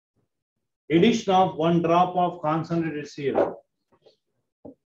 Addition of 1 drop of concentrated HCl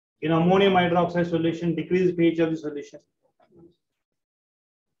in ammonium hydroxide solution decrease pH of the solution.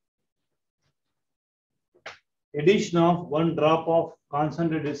 Addition of 1 drop of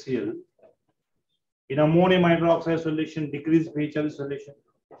concentrated HCl in ammonium hydroxide solution decrease pH of the solution.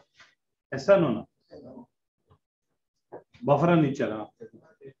 Yes or no? Buffer అని ఇచ్చారా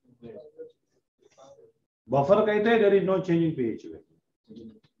buffer కైతే there is no change in pH.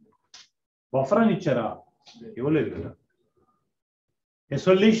 Buffer అని ఇచ్చారా ఇవ్వలేదు కదా. A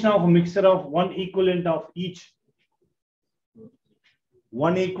solution of a mixture of one equivalent of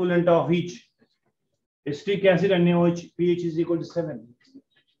each acetic acid and NaOH pH is equal to 7.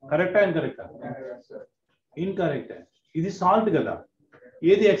 Correct or incorrect? Incorrect. ఇది salt కదా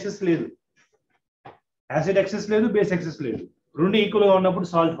ఏది excess లేదు acid excess లేదు base excess లేదు రెండు ఈక్వల్ గా ఉన్నప్పుడు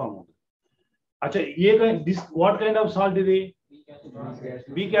సాల్ట్ ఫామ్ అవుతుంది. అచ్చా ఏ వాట్ కైండ్ ఆఫ్ సాల్ట్ ఇది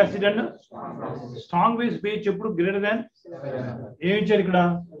weak acid and strong base pH ఎప్పుడు గ్రేటర్ దాన్ ఏం ఇచ్చారు ఇక్కడ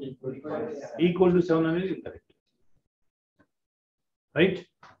ఈక్వల్ టు 7 అనేది కరెక్ట్ రైట్.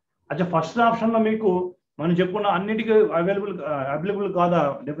 అచ్చా ఫస్ట్ ఆప్షన్ లో మీకు మనం చెప్పుకున్న అన్నిటికీ అవైలబుల్ కాదా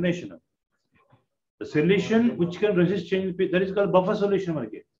definition solution which can resist change that is called buffer solution.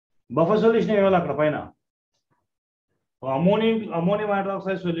 మనకి బఫర్ సొల్యూషన్ ఇవ్వాలి అక్కడ పైన అమోనియం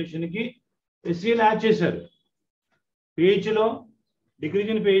హైడ్రాక్సైడ్ సొల్యూషన్ కి HCl యాడ్ చేశారు. pH లో డిక్రీజ్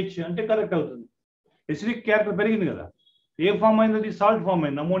ఇన్ pH అంటే కరెక్ట్ అవుతుంది. ఎసిడిక్ క్యారెక్టర్ పెరిగింది కదా. ఏ ఫామ్ అయింది? అది సాల్ట్ ఫామ్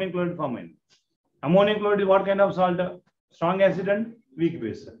అయింది, అమోనియం క్లోరైడ్ ఫామ్ అయింది. Ammonium chloride what kind of salt? Strong acid and weak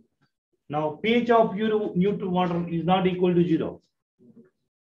base. Now pH of pure neutral water is not equal to 0.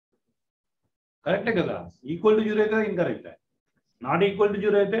 కరెక్టే కదా? ఈక్వల్ టు 0 అయితే incorrect. Not equal to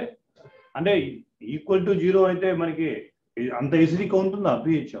 0 అయితే, అంటే equal to 0 అయితే మనకి అంత acidic ఉంటుందా?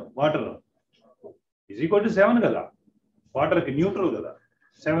 pH water is equal to 7 కదా. వాటర్ కి న్యూట్రల్ కదా.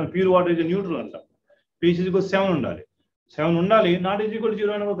 7 ప్యూర్ వాటర్ ఇస్ న్యూట్రల్ అంట. pH ఈజ్ ఈక్వల్ 7 ఉండాలి. 7 ఉండాలి. నాట్ ఈజ్ ఈక్వల్ టు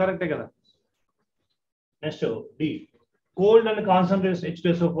 0 అని కరెక్టే కదా. Next D. Cold and concentrated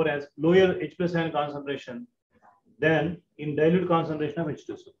H2SO4 has lower H+ ion concentration than in dilute concentration of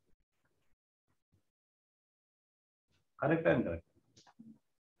H2SO. Correct and correct.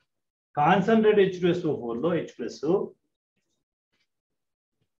 Concentrated H2SO4 లో H+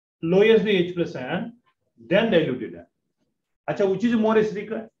 lowers the H+ ion then diluted. Acha, which is more acidic?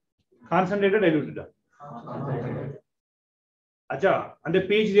 Concentrated, diluted? Acha, and the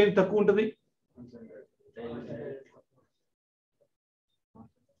pH దేనికి తక్కువ ఉంటుంది?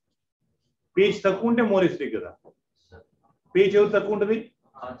 pH తక్కువ ఉంటే more acidic కదా. pH ఎవరు తక్కువ ఉంటుంది?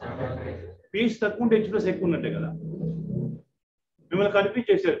 pH తక్కువ ఉంటే H+ ఎక్కువ ఉన్నట్టే కదా. మిమ్మల్ని కన్ఫ్యూజ్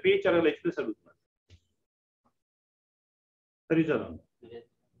చేశారు. pH అడగల, H+ అడుగుతున్నారు. సరే చదవండి.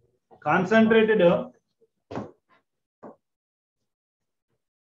 Concentrated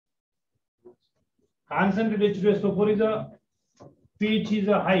H2SO4 is a pH is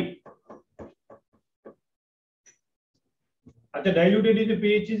a high. Acha, diluted is the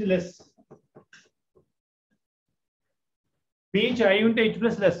pH is less. pH high unte H+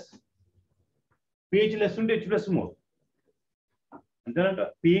 less. pH less unte H+ more. అంతేనంట.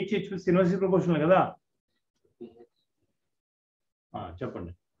 pH H+ inversely proportional కదా.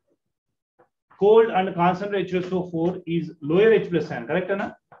 చెప్పండి. Cold and concentrated H2SO4 is lower H+ ion. కరెక్టేనా?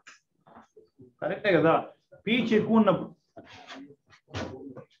 కరెక్టే కదా. pH ఎక్కువ ఉన్నప్పుడు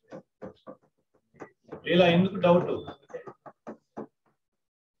ఇలా ఎందుకు doubt?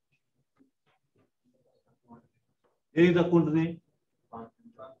 ఏది తక్కువ ఉంటుంది?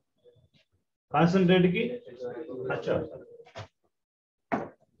 కాన్సన్ట్రేట్ కి. అచ్చా,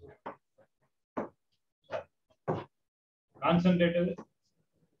 concentrated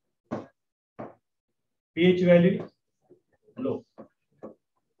pH value low.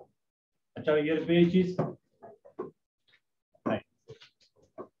 Acha, here pH is high.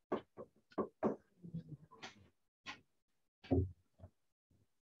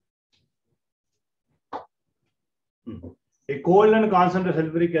 A cold and concentrated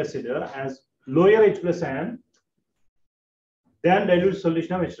sulfuric acid has lower H+ ion than dilute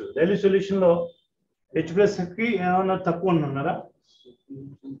solution of H2. Dilute solution లో H+ కి ఏమన్నా తక్కువ ఉన్నారా?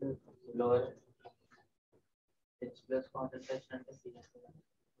 lower H+ concentration అంటే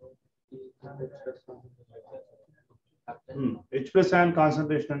H+ ion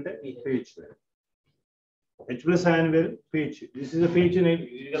concentration అంటే pH. H+ ion వేరు, pH. This is pH ని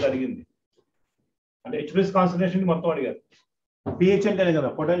అడిగింది. అంటే H+ కాన్సంట్రేషన్ మొత్తం అడిగారు. pH అంటేనే కదా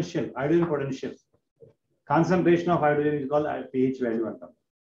potential, hydrogen potential. Concentration of hydrogen is called pH value अंटाम.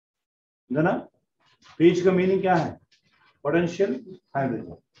 अंतేనా? pH का मीनिंग क्या है? Potential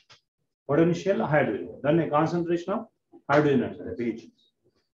hydrogen. पोटेंशियल हाइड्रोजन దాన్ని కాన్సంట్రేషన్ ఆఫ్ हाइड्रोजन అంటారు pH.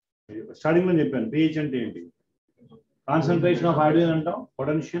 స్టార్టింగ్ లో చెప్పాను pH అంటే ఏంటి. కాన్సంట్రేషన్ ఆఫ్ हाइड्रोजन అంటాం,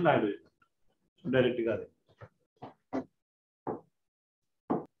 పొటెన్షియల్ हाइड्रोजन. డైరెక్ట్ గా అదే.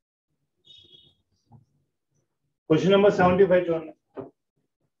 Question number 75 చూడండి.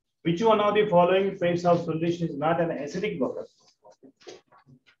 Which one of the following phase of solution is not an acidic buffer?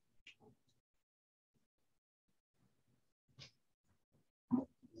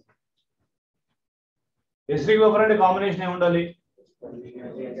 Acidic buffer అంటే కాంబినేషన్ ఏమి ఉండాలి?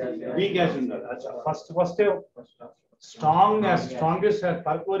 వీక్ యాసిడ్ ఉండాలి. అచ్చా, first strong acid, strongest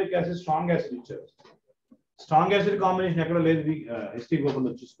పర్క్లోరిక్ acid, strong acid ఇచ్చారు. స్ట్రాంగ్ యాసిడ్ కాంబినేషన్ ఎక్కడ లేదు. ఎసిడిక్ బఫర్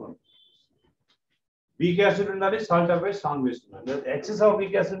లో చూసుకోండి. వీక్ యాసిడ్ ఉండాలి, సాల్ట్ ఆఫ్ స్ట్రాంగ్ బేస్ ఉండాలి. ఎక్సెస్ ఆఫ్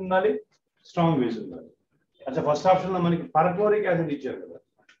వీక్ యాసిడ్ ఉండాలి, స్ట్రాంగ్ బేస్ ఉండాలి. అచ్చా, ఫస్ట్ ఆప్షన్ లో మనకి పర్క్లోరిక్ యాసిడ్ ఇచ్చారు కదా.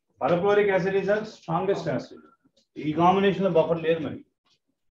 పర్క్లోరిక్ యాసిడ్ ఇస్ స్ట్రాంగెస్ట్ యాసిడ్. ఈ కాంబినేషన్ లో బఫర్ లేదు మనకి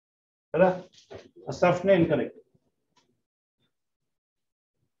కదా. First option incorrect.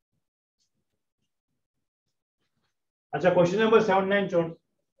 అచ్చా, క్వశ్చన్ నెంబర్ 79 చూడండి.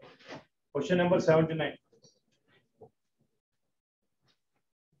 Question number 79.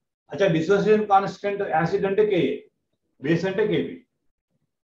 अच्छा, डिसोसिएशन कांस्टेंट एसिड అంటే Ka, బేస్ అంటే Kb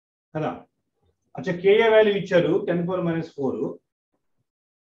కదా. अच्छा, Ka వాల్యూ ఇచ్చారు 10⁻⁴.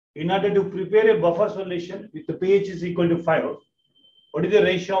 In order to prepare a buffer solution with the pH is equal to 5, what is the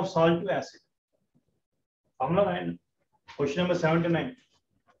ratio of salt to acid? Formula 9. Question number 79.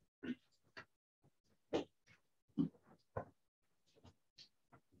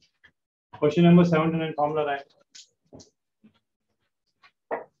 Question number 79, formula 9.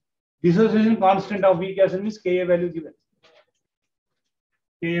 Dissociation constant of weak acid means Ka value given.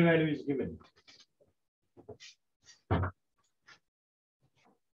 Ka value is given.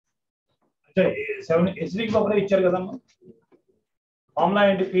 Acidic buffer ఇచ్చారు కదమ్మా. Formula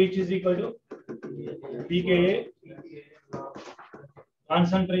and pH is equal to pKa,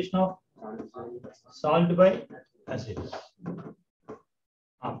 concentration of salt by acid.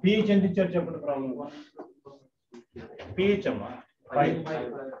 pH ఎంత ఇచ్చారు చెప్పండి problem. pH అమ్మా 5.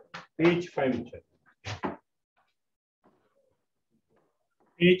 pH 5 ఇచ్చారు.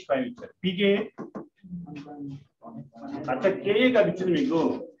 pH 5 ఇచ్చారు. pKa అంటే Ka కాదు ఇచ్చింది మీకు.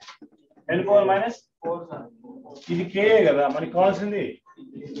 10 power minus 4 ఇది Ka కదా మనకి కావాల్సింది.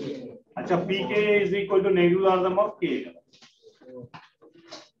 అచ్చా pKa is equal to negative logarithm of Ka.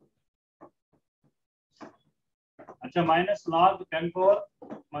 అచ్చా minus log 10 power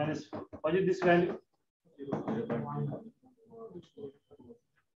minus 4. What is this value?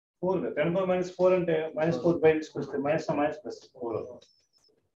 4. 10 power minus 4 అంటే minus 4 by తీసుకొస్తే minus plus 4.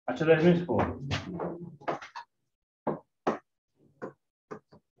 అచ్చా that means 4.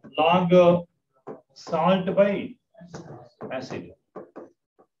 Log salt by acid.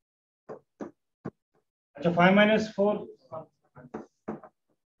 अच्छा 5 minus 4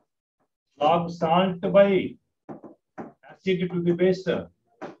 log salt by acid to the base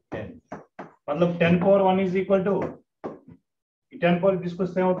 10. मतलब 10 power 1 is equal to 10 power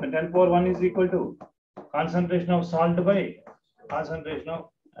discuss 10 power 1 is equal to concentration of salt by concentration of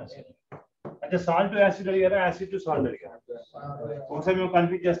acid. अच्छा salt to acid अड़िगारा acid to salt अड़िगारा ఒకసారి మేము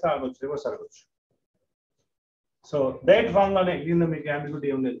confuse చేస్తా అనొచ్చు reverse అడగొచ్చు. So direct ఫార్ములానే దీనిలో మీకు ambiguity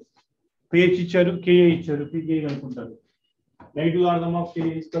ఏం లేదు. pH ఇచ్చారు, Ka ఇచ్చారు, pKa అనుకుంటారు. Negative logarithm of Ka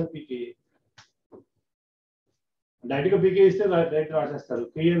is equal to pKa. Direct గా pKa ఇస్తే డైరెక్ట్ రాసేస్తారు.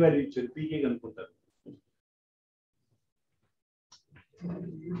 Ka వాల్యూ ఇచ్చారు, pKa అనుకుంటారు.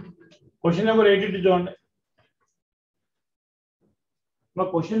 క్వశ్చన్ నెంబర్ 82 చూడండి. మా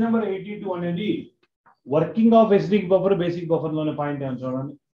క్వశ్చన్ నెంబర్ 82 అనేది working of acidic buffer basic buffer లోనే పాయింట్ ఏమని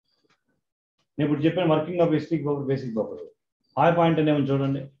చూడండి. నేను ఇప్పుడు చెప్పాను working of acidic buffer basic buffer ఆ పాయింట్ ఏమని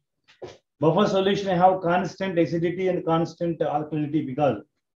చూడండి. Buffer solution have constant acidity and constant alkalinity because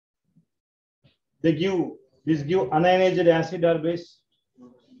they give unionized acid or base.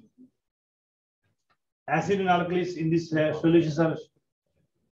 Acid and alkalis in this solutions are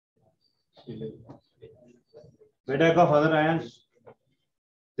attack of other ions.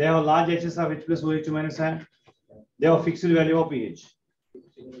 They have large excess of H plus OH minus ion. They have fixed value of pH.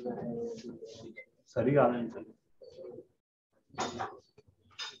 Sorry,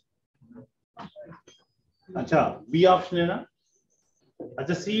 अच्छा B option है ना.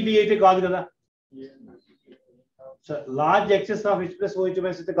 अच्छा C D అయితే కాదు కదా. Large excess of H plus OH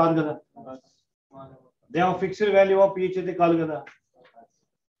minus అయితే కాదు కదా. They have fixed value of pH అయితే కాదు కదా.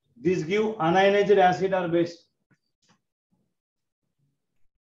 This give అన్అయనైజ్డ్ acid or base.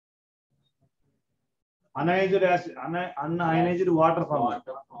 అన్అయనైజ్డ్ acid అన్అయనైజ్డ్ water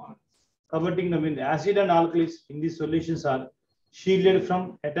form. కాబట్టి ఇంకా mean acid and alkalis in this solutions are shielded from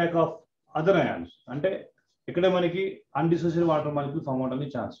attack of other ions. అంటే ఇక్కడ మనకి అన్డిసోసియేటెడ్ వాటర్ మాలిక్యూల్ ఫామ్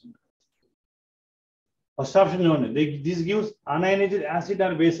అవడానికి chance ఉంది. ఫస్ట్ ఆప్షన్ లో ఉంది this gives అన్అయనైజ్డ్ acid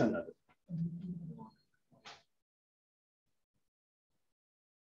or base అన్నారు.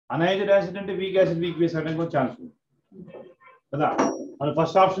 అన్అయనైజ్డ్ యాసిడ్ అంటే వీక్ యాసిడ్ వీక్ బేస్ అంటే ఛాన్స్ ఉంది కదా. మన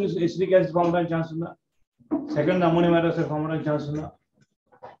first option acidic acid form అవడానికి ఛాన్స్ ఉందా. సెకండ్ అమోనియం హైడ్రాక్సైడ్ ఫామ్ అవడానికి ఛాన్స్ ఉందా.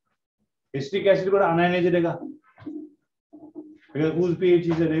 ఎసిడిక్ యాసిడ్ కూడా అన్అయనైజ్డ్గా because whose pH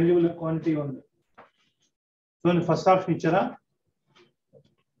is a negligible quantity only. So first option ఇచ్చారా.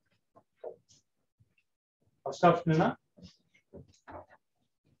 ఫస్ట్ ఆప్షన్ ఏనా.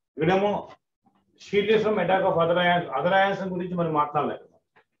 ఇక్కడేమో shielded from attack of other ions గురించి మనం మాట్లాడలేదు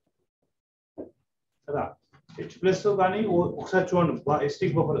కదా. H ప్లస్ కానీ ఒకసారి చూడండి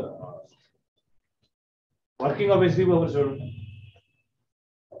acidic buffer working of acidic buffer చూడండి.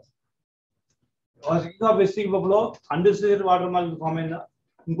 వర్కింగ్ ఆఫ్ ఎసిడిక్ బఫర్ లో అన్డిసోసియేటెడ్ వాటర్ మాలిక్యూల్ ఫామ్ అయిందా.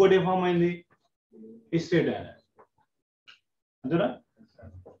 ఇంకోటి ఏ ఫామ్ అయింది ఎసిటేట్ అయింది అంతేనా.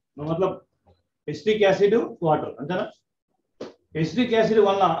 మతలబ్ ఎసిటిక్ యాసిడ్ వాటర్ అంతేనా. ఎసిటిక్ యాసిడ్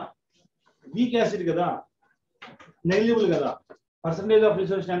వల్ల వీక్ యాసిడ్ కదా, నెగ్లిజిబుల్ కదా. పర్సంటేజ్ ఆఫ్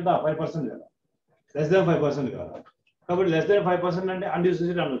డిసోసియేషన్ ఎంత 5% కదా, లెస్ దాన్ 5% కదా. కాబట్టి లెస్ దాన్ 5% అంటే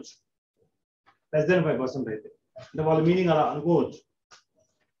అన్డిసోసియేటెడ్ అనొచ్చు. లెస్ దాన్ 5% అయితే అంటే వాళ్ళ మీనింగ్ అలా అనుకోవచ్చు.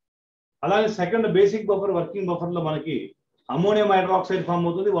 అలాగే second basic buffer working buffer లో మనకి అమోనియం హైడ్రాక్సైడ్ ఫామ్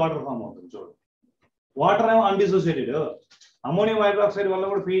అవుతుంది, వాటర్ ఫామ్ అవుతుంది. చూడండి, వాటర్ ఏమో అన్డిసోసియేటెడ్, అమోనియం హైడ్రాక్సైడ్ వల్ల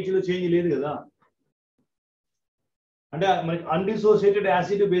కూడా pH లో చేంజ్ లేదు కదా. అంటే మనకి అన్డిసోసియేటెడ్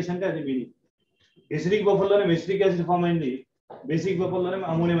యాసిడ్ బేస్ అంటే అది మీనింగ్. ఎసిడిక్ బఫర్ లోనే ఎసిడిక్ యాసిడ్ ఫామ్ అయింది, బేసిక్ బఫర్ లోనే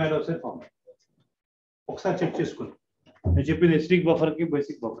అమోనియం హైడ్రాక్సైడ్ ఫామ్ అయింది. ఒకసారి చెక్ చేసుకోండి. నేను చెప్పింది ఎసిడిక్ బఫర్ కి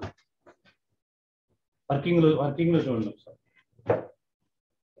బేసిక్ బఫర్ వర్కింగ్ లో చూడండి ఒకసారి.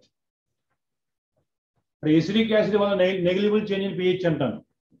 ఎసిడిక్ యాసిడ్ వల్ల నెగ్లిజిబుల్ చేంజ్ ఇన్ pH అంటాను.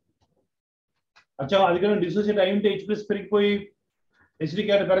 అచ్చా, అది కానీ డిసోసియేట్ అయి ఉంటే H+ పెరిగిపోయి ఎసిడిక్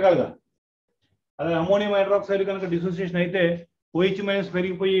యాసిడ్ పెరగాలిగా. అదే అమోనియం హైడ్రాక్సైడ్ కనుక డిసోసియేషన్ అయితే OH-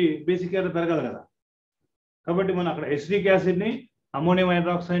 పెరిగిపోయి బేసిక్ యాసిడ్ పెరగాలి కదా. కాబట్టి మనం అక్కడ ఎసిడిక్ యాసిడ్ ని అమోనియం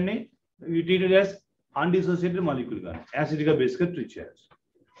హైడ్రాక్సైడ్ ని ట్రీటెడ్ యాజ్ అన్డిసోసియేటెడ్ మాలిక్యూల్ గా యాసిడ్ గా బేస్ గా ట్రీట్ చేయాలి.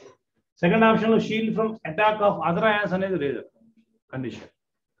 సెకండ్ ఆప్షన్ లో shield from attack of other ions అనేది లేదు కండిషన్.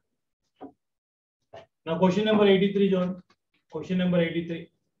 నా క్వశ్చన్ నెంబర్ 83 చూడండి. Question number 83.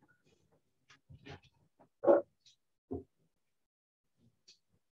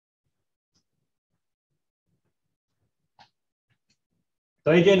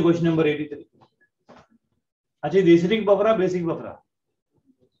 ట్రై చేయండి. Question number 83. అచ్చా, ఇది acidic బఫరా basic బఫరా?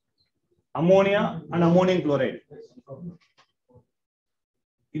 Ammonia and ammonium chloride.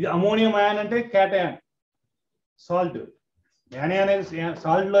 ఇది అమోనియం అయాన్ అంటే క్యాటయాన్, సాల్ట్. యానయాన్ అనేది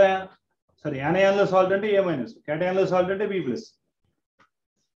సాల్ట్ లో, సారీ యానయాన్ లో సాల్ట్ అంటే A-, క్యాటయాన్ లో సాల్ట్ అంటే B+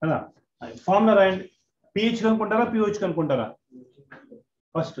 కదా. ఫార్ములా రాయండి. pH కనుక్కుంటారా pH కనుక్కుంటారా?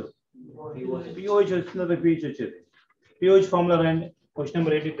 ఫస్ట్ pH వచ్చిందా pH వచ్చేది. pH ఫార్ములా రాయండి. Question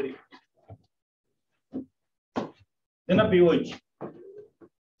number 83. then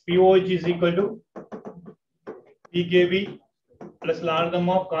pH is equal to pKb plus logarithm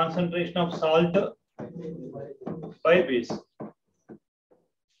of concentration of salt by base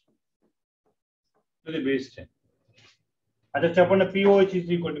to the base 10. అదే చెప్పండి. pOH is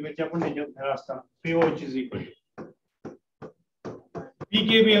equal to, మీరు చెప్పండి, నేను రాస్తాను. pOH is equal to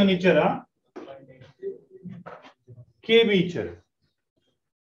pKb ఏమని ఇచ్చారా? KB ఇచ్చారు.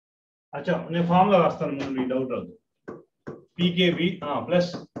 అచ్చా, నేను ఫార్ములా రాస్తాను, ముందు డౌట్ రాదు. pKb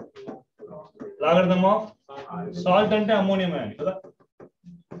plus logarithm of salt అంటే అమోనియం అయాన్ కదా,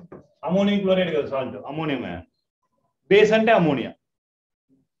 అమోనియం క్లోరైడ్ కదా సాల్ట్, అమోనియం అయాన్. బేస్ అంటే అమోనియా,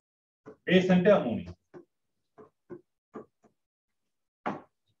 బేస్ అంటే అమోనియా.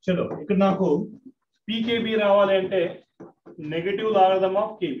 చలో, ఇక్కడ నాకు pKb రావాలి అంటే negative logarithm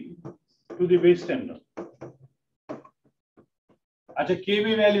of KB to the base 10. అచ్చా, KB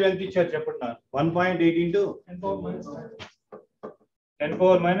వాల్యూ ఎంత ఇచ్చారు చెప్పండి నాకు. 1.8 into 10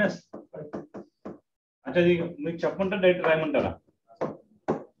 power minus. అచ్చా, మీకు చెప్పమంటే డైరెక్ట్ రాయమంటారా?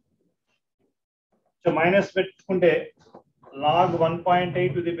 సో మైనస్ పెట్టుకుంటే log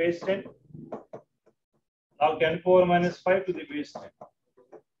 1.8 to the base 10, log 10 power minus 5 to the base 10.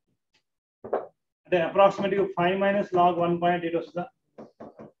 అంటే అప్రాక్సిమేట్గా 5 minus log 1.8 వస్తుందా?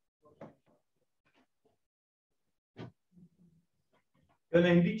 ఏమైనా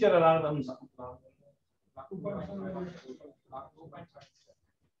ఎంత ఇచ్చారా రాగదాం?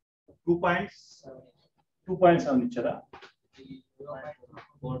 2.7 ఇచ్చారా?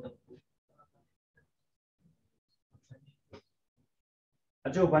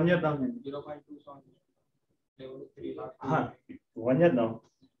 అచ్చా, పని చేద్దాం.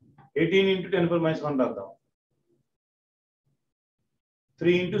 18 into 10 power minus 1 రాద్దాం,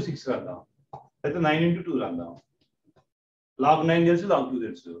 3 into 6 రాద్దాం, అయితే 9 into 2 రాద్దాం. log 9 తెలుసు, log 2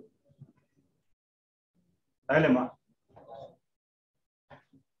 తెలుసు. రాయలేమా?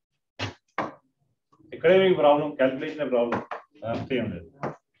 ఇక్కడే మీకు ప్రాబ్లం, క్యాల్కులేషన్ ప్రాబ్లం. అంతే ఉండదు.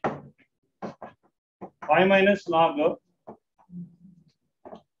 5 minus log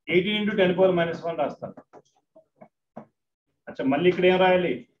 18 into 10 power minus 1 రాస్తాను. అచ్చా, మళ్ళీ ఇక్కడ ఏం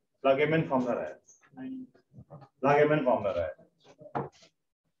రాయాలి? log mn ఫార్ములా రాయాలి. log mn ఫార్ములా రాయాలి.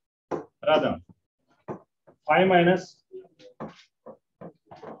 రాద్దాం. 5 minus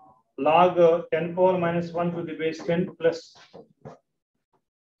log 10 power minus 1 to the base 10 plus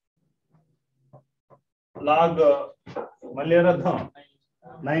log మళ్ళీ రాద్దాం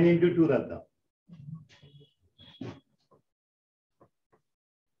 9 into 2 రాద్దాం.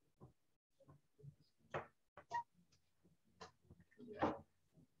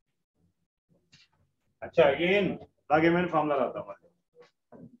 अच्छा अगेन log mn फॉर्मूला राद्दाम,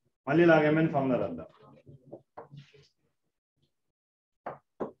 మళ్ళీ log mn फॉर्मूला राद्दाम.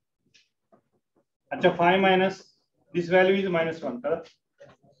 अच्छा 5 minus this value is -1 కదా,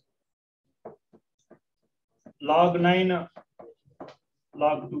 log 9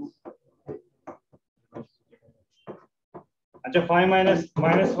 log 2. अच्छा 5 minus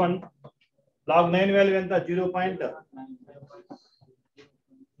 -1 Log 9 value ఎంత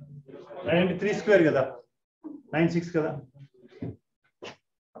 0.93 square కదా 96 కదా.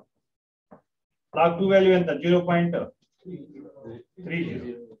 Log 2 value ఎంత 0.30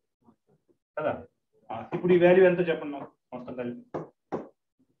 కదా. ఇప్పుడు ఈ వాల్యూ ఎంత చెప్పండి నాకు మొత్తం కలిపి.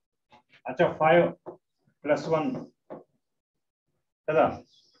 అచ్చా 5 + 1 కదా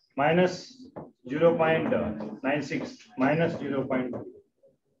 -0.96 -0.3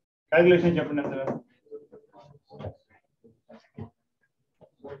 క్యాలిక్యులేషన్ చెప్పండి ఎంత.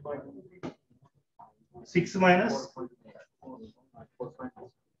 6 -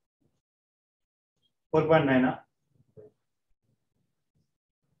 4.9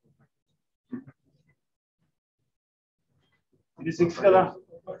 ఇది 6 కదా.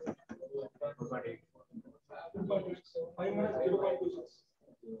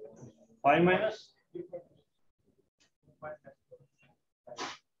 5 minus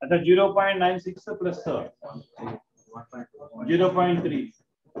अच्छा 0.96 plus 0.3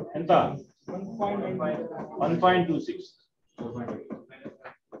 ఎంత 1.26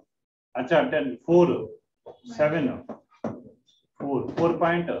 अच्छा 10 4 7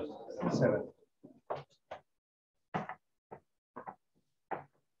 4.7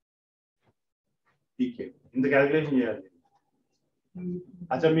 ठीक है ఇంత క్యాలిక్యులేషన్ చేయాలి.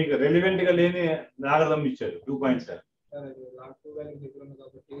 अच्छा మీకు రెలెవెంట్ గా లేని లాగరిథం ఇచ్చారు 2.7 లాగ్ 2 వాల్యూ దగ్గర ఉంది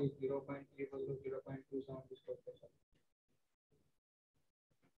కాబట్టి 0.3 బదులు 0.27 తీసుకోవచ్చు సార్.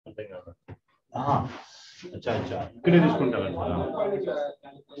 అంతే కదా. अच्छा अच्छा ఇక్కడే తీసుకుంటారు.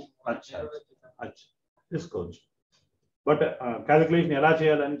 अच्छा अच्छा తీసుకోవచ్చు. బట్ క్యాలిక్యులేషన్ ఎలా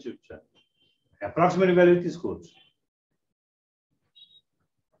చేయాలని చూపించారు. అప్రాక్సిమేట్ వాల్యూ తీసుకోవచ్చు.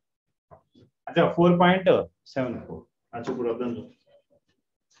 अच्छा 4.74 अच्छा ఇప్పుడు అర్థం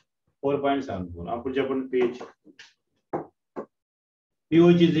 4.74 అప్పుడు చెప్పండి page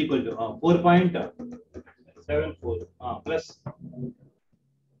POH is equal to 4.74 plus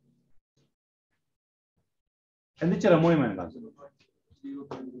ఎంత ఇచ్చారు అమౌంట్ కాదు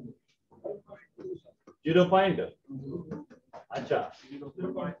 0. अच्छा 0.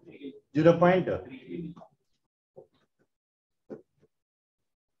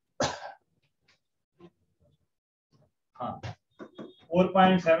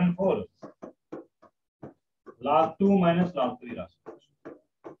 4.74 log 2 minus log 3 రాసుకోవచ్చు.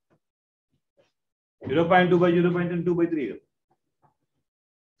 0.2 by 0.3 2 by 3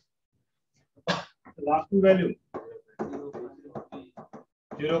 log 2 value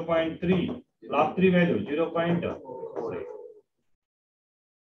 0.3 log 3 value 0.48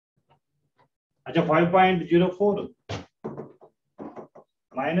 अच्छा 5.04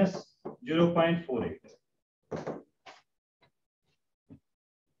 minus 0.48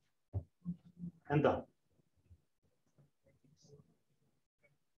 ఎంత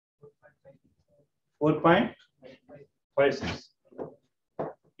 4.56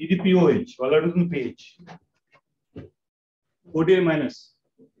 ఇది POH వాళ్ళు అడుగుతుంది PH 14 minus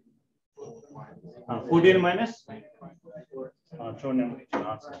 14 minus చూడండి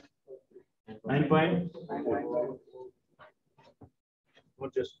 9.4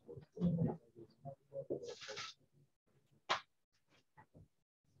 what just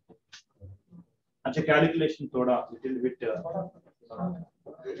अच्छा कैलकुलेशन थोड़ा लिटिल बिट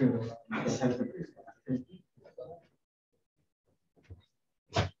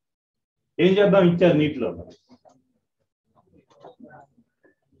ఏం చేద్దాం ఇచ్చారు నీట్ లో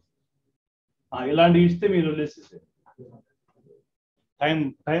ఇలాంటి ఇస్తే మీరు వదిలేసేసారు.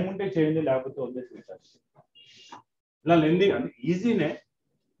 టైం ఉంటే చేయండి లేకపోతే వదిలేసేసారు. ఇలా లెంది అంటే ఈజీనే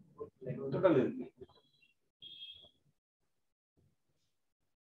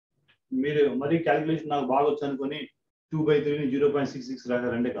మీరు మరి క్యాలిక్యులేషన్ నాకు బాగా వచ్చు అనుకుని 2/3 0.66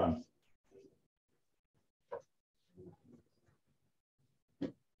 రాగారంటే కాదు.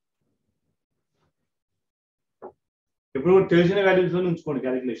 ఇప్పుడు తెలిసిన వాల్యూస్ లో ఉంచుకోండి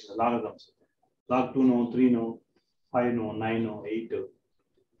calculation logarithms log 2 no 3 no 5 no 9 no 8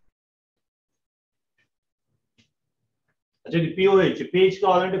 अच्छा POH PH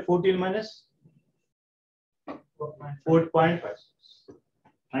కావాలంటే 14 minus 4.56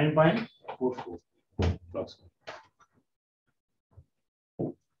 9.44 approximately.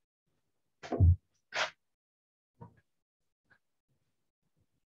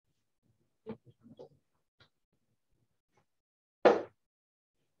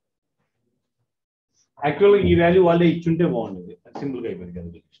 యాక్చువల్గా ఈ వాల్యూ వాళ్ళే ఇచ్చుంటే బాగుండేది. సింపుల్ గా అయిపోయింది కదా.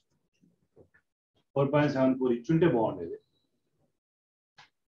 4.74 ఇచ్చుంటే బాగుండేది.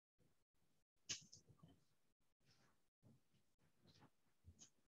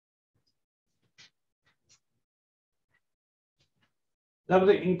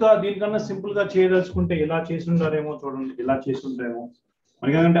 లేకపోతే ఇంకా దీనికన్నా సింపుల్ గా చేయదలుచుకుంటే ఇలా చేసి ఉంటారేమో చూడండి, ఇలా చేసి ఉంటారేమో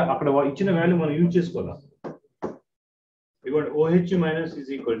మనకంటే అక్కడ ఇచ్చిన వాల్యూ మనం యూజ్ చేసుకోవాలి. ఇవ్వండి OH minus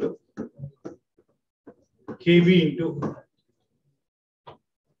is equal to KB into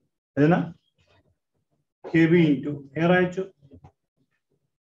అదేనా KB ఇంటూ ఏం రాయొచ్చు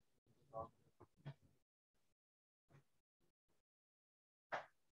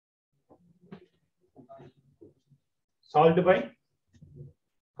సాల్ట్ బై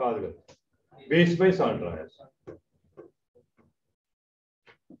కాదు కదా బేస్ బై సాల్ట్ రాయాలి.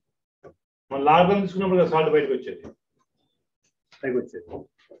 మనం లాభం తీసుకున్నప్పుడు సాల్ట్ బయటకు వచ్చేది పైకి వచ్చేది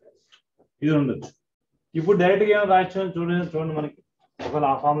ఇది ఉండొచ్చు. ఇప్పుడు డైరెక్ట్ గా ఏమైనా రాయొచ్చు చూడండి మనకి ఒకవేళ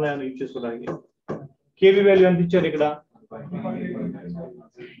ఆ ఫార్ములా ఏమైనా యూజ్ చేసుకోవడానికి KB వాల్యూ ఎంత ఇచ్చారు ఇక్కడ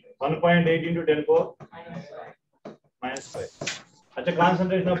 1.8 into 10 power minus 5. अच्छा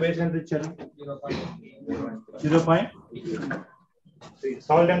concentration of base ఎంత ఇచ్చారు 0.3.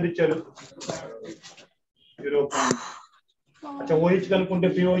 సాల్ట్ ఎంత ఇచ్చారు 0. अच्छा OH కనుక్కుంటే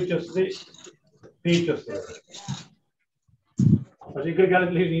POH వస్తుంది PH వస్తుంది. अच्छा ఇక్కడ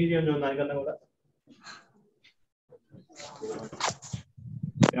క్యాలిక్యులేషన్ ఈజీ అని ఉంది దానికన్నా కూడా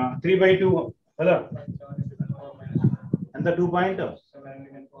 3/2 కదా ఎంత 2 పాయింట్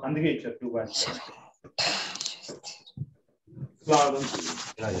అందుకే ఇచ్చారు 2 పాయింట్.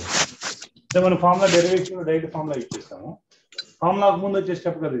 మన ఫార్ములా డెరివేషన్ డైరెక్ట్ ఫార్ములా ఇచ్చేస్తాము. ఫార్ములాకు ముందు వచ్చే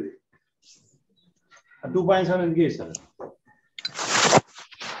స్టెప్ కదా ఇది 2.7 ఎందుకే ఇస్తారు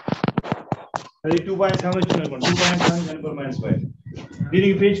అది 2.7 వచ్చింది అనుకోండి 2.7 10 minus 5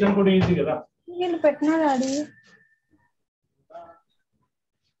 దీనికి పేజ్ కనుక్కుంటే ఈజీ కదా.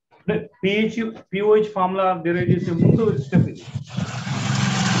 POH ఫార్ములా డెరైవ్ చేసే ముందు స్టెప్ ఇది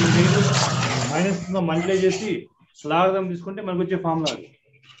మైనస్ మల్టిప్లై చేసి లాగడం తీసుకుంటే మనకు వచ్చే ఫార్ములా అది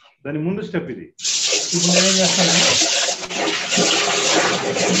దాని ముందు స్టెప్ ఇది. ఇప్పుడు నేనేం చేస్తాను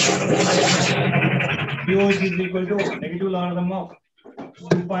POH is equal to negative logarithm of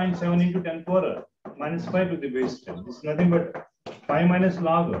 2.7 into 10 power minus 5 to the base 10. This is nothing but 5 minus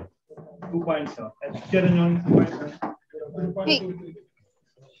log 2.7. Picture in 2.7.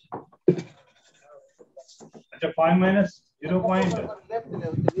 5 minus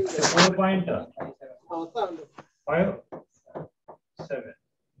 0.4.5 7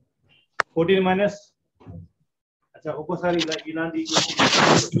 14 minus अच्छा ఒక్కోసారి ఇలాంటి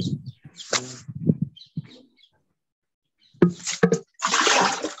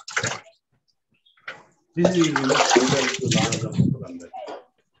this is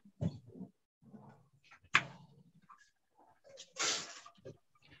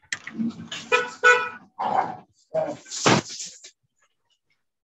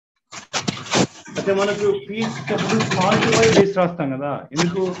అంటే మనకు పీస్ సాల్ట్ బై బేస్ రాస్తాం కదా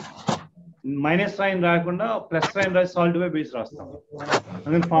ఎందుకు మైనస్ సైన్ రాకుండా plus sign రాసి సాల్ట్ బై బేస్ రాస్తాం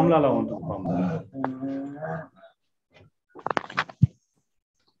అందుకని ఫార్ములా అలా ఉంటుంది ఫార్ములా.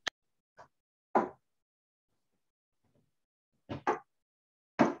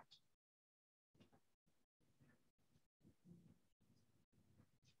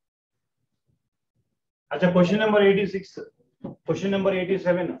 अच्छा क्वेश्चन नंबर 86 क्वेश्चन नंबर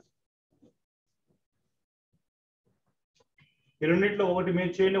 87 ఈ రెండిట్లో ఒకటి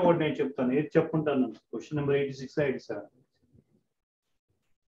మీరు చేయండి ఒకటి నేను చెప్తాను ఏది చెప్పుకుంటాను. క్వశ్చన్ నెంబర్ 86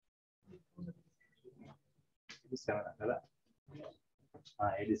 87 కదా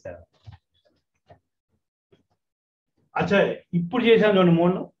 87. అచ్చా ఇప్పుడు చేశాను చూడండి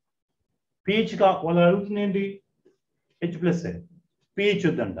మోడ్లో పిహెచ్ వాళ్ళు అడుగుతుంది ఏంటి H+, పిహెచ్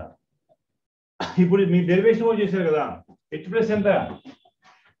వద్దంట. ఇప్పుడు మీ డెరివేషన్ కూడా చేశారు కదా H+ ఎంత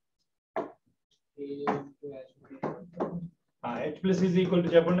H+ is equal to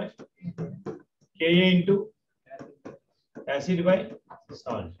చెప్పండి Ka into acid by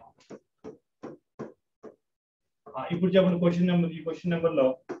salt. ఇప్పుడు చెప్పండి క్వశ్చన్ నెంబర్ ఈ క్వశ్చన్ నెంబర్ లో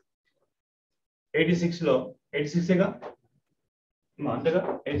 86 లో 86 గా అంతగా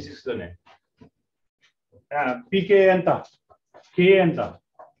 86 లోనే pK ఎంత K ఎంత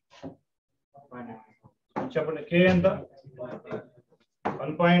చెప్పండి K ఎంత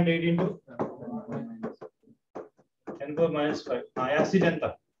 1.8 into 10 minus 5 యాసిడ్ ఎంత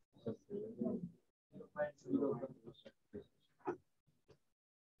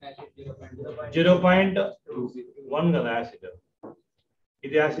 0.1 కదా యాసిడ్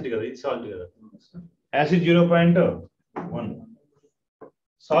ఇది యాసిడ్ కదా ఇది సాల్ట్ కదా యాసిడ్ 0.1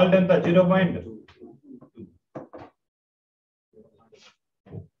 సాల్ట్ ఎంత 0.2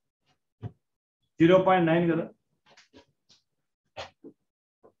 0.9 కదా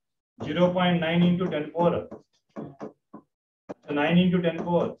 0.9 into 10 power 9 into 10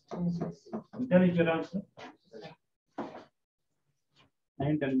 power. Then is your answer.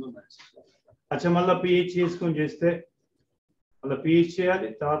 9, 10 minutes. అచ్చా మళ్ళీ పిహెచ్ చేసుకొని చేస్తే మళ్ళీ పిహెచ్ చేయాలి,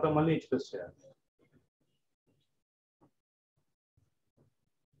 తర్వాత మళ్ళీ హెచ్+ చేయాలి.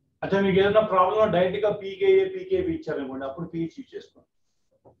 అచ్చా మీకు ఏదైనా ప్రాబ్లం డైరెక్ట్ గా పీకేబీ ఇచ్చారనుకోండి, అప్పుడు పిహెచ్ యూజ్ చేసుకోండి.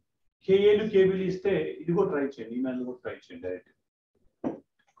 కేఏలు కేబీలు ఇస్తే ఇది కూడా ట్రై చేయండి, ఈమెయిల్ కూడా ట్రై చేయండి డైరెక్ట్.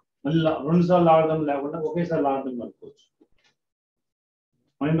 మళ్ళీ 2 సార్లు ఆడదాం లేకుండా ఒకేసారి ఆడదాం అనుకోవచ్చు.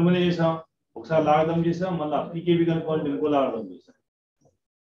 మనం ఎంతమంది చేసాం, ఒకసారి లాగడం చేసాం, మళ్ళీ పీకేబీ కనుక్కోవాలి, ఇంకో లాగడం చేసాం.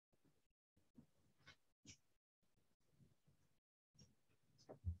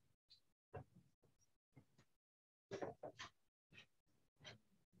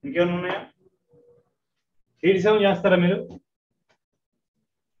 ఇంకేమైనా ఉన్నాయా? 87 చేస్తారా మీరు?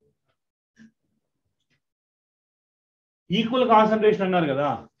 ఈక్వల్ కాన్సన్ట్రేషన్ అన్నారు కదా,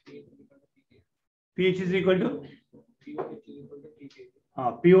 pH is equal to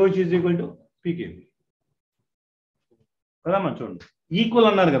pOH is equal to pKb కదా. మనం చూడండి ఈక్వల్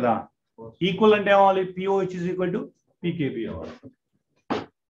అన్నారు కదా, ఈక్వల్ అంటే ఏమవ్వాలి, pOH is equal to pKb అవ్వాలి.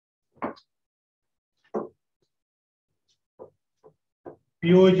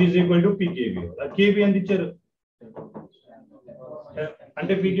 pOH is equal to pKb. kb ఎంత ఇచ్చారు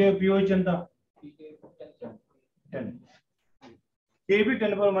అంటే pOH ఎంత 10, kb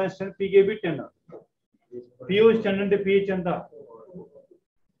 10⁻10, pKb 10. pOH 10 అంటే pH ఎంత?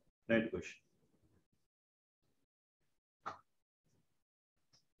 Right question.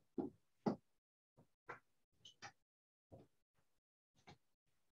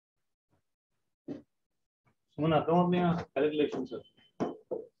 మన అర్థమవుతున్నాయా క్యాలిక్యులేషన్స్?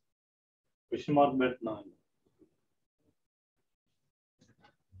 క్వశ్చన్ మార్క్ పెడుతున్నా.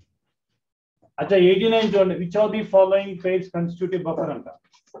 అచ్చా 89 చూడండి, which of the following pairs constitutive buffer అంట.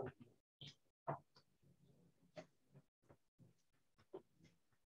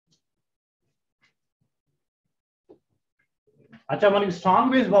 అచ్చా మనకి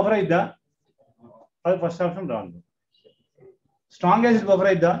స్ట్రాంగ్ బేస్ బఫర్ అయిద్దా? అది first option wrong. Strong acid buffer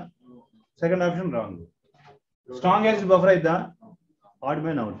అయిద్దా? Second option wrong. Strong acid buffer అయిద్దా? Odd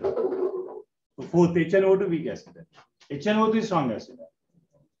man out. Fourth HNO2 weak acid. HNO3 strong acid.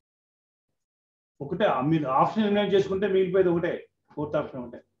 ఒకటే మీరు option eliminate చేసుకుంటే మిగిలిపోయేది ఒకటే, fourth option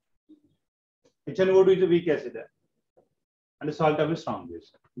ఒకటే. HNO2 is weak acid అంటే salt of strong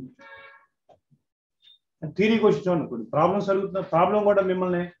base. Theory question చూడండి, problems అడుగుతున్నారు. Problem కూడా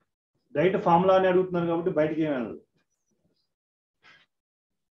మిమ్మల్ని డైరెక్ట్ ఫార్ములా అని అడుగుతున్నారు కాబట్టి బయటకి ఏమి వెళ్ళదు.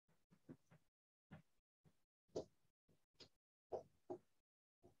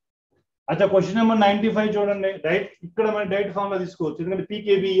 అచ్చా క్వశ్చన్ నెంబర్ 95 చూడండి, డైరెక్ట్ ఇక్కడ మనం డైరెక్ట్ ఫార్ములా తీసుకోవచ్చు, ఎందుకంటే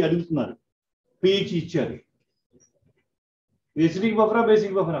పీకేబీ అడుగుతున్నారు, పిహెచ్ ఇచ్చారు. Acidic బఫరా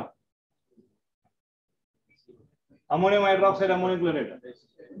basic బఫరా? Ammonium hydroxide, ammonium chloride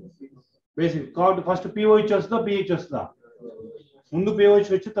basic. కాబట్టి ఫస్ట్ పిఓహెచ్ వస్తుందా పిహెచ్ వస్తుందా? ముందు పిఓహెచ్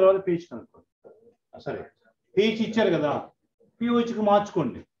వచ్చి తర్వాత పిహెచ్ కనుక్కోండి. సరే పిహెచ్ ఇచ్చారు కదా, పిఓహెచ్కి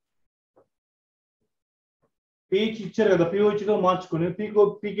మార్చుకోండి. పిహెచ్ ఇచ్చారు కదా, పిఓహెచ్గా మార్చుకొని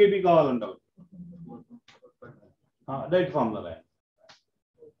పీకేబీ కావాలంటారు డైరెక్ట్ ఫార్ములా.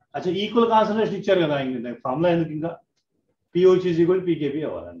 అచ్చా ఈక్వల్ కాన్సన్ట్రేషన్ ఇచ్చారు కదా, ఇంక ఫార్ములా ఎందుకు, ఇంకా పిఓహెచ్ ఈజ్ ఈక్వల్ పీకేబీ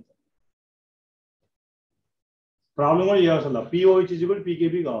అవ్వాలంటే ప్రాబ్లం కూడా చేయాల్సి పిఓహెచ్ ఈజ్ ఈక్వల్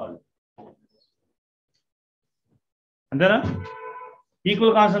పీకేబీ కావాలి అంతేనా.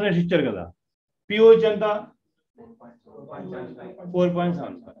 ఈక్వల్ కాన్సన్ట్రేషన్ ఇచ్చారు కదా, పిఓహెచ్ ఎంత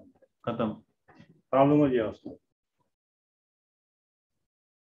 4.75 ఖతం. ప్రాబ్లం కూడా చేయాల్సి.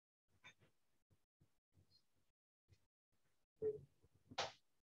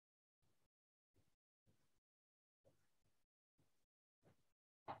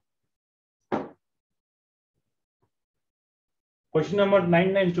 క్వశ్చన్ నెంబర్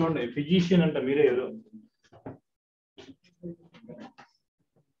 99 చూడండి, ఫిజిషియన్ అంట, మీరే ఎవరు?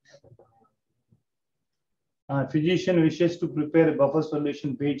 Physician wishes to prepare a buffer solution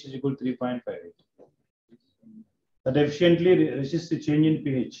pH is equal to 3.58 that efficiently resists the change in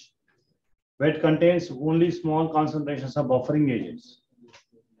pH, where it contains only small concentrations of buffering agents.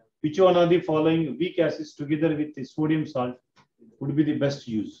 Which one of the following weak acids together with the sodium salt would be the best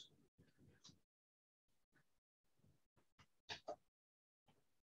use?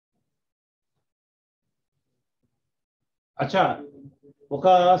 అచ్చా ఒక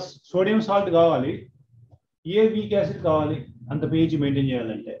sodium salt కావాలి, ఏ weak acid కావాలి అంత pH maintain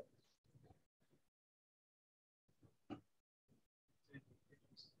చేయాలంటే?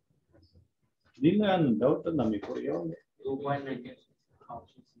 దీనిలో doubt ఉందా మీకు?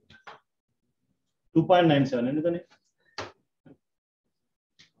 2.97 ఎందుకని?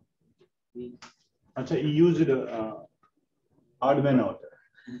 అచ్చా ఈ యూజ్డ్ ఆడ్ మ్యాన్ అవుట్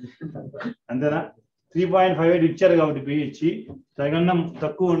అంతేనా? 3.58 ఇచ్చారు కాబట్టి pH తగిన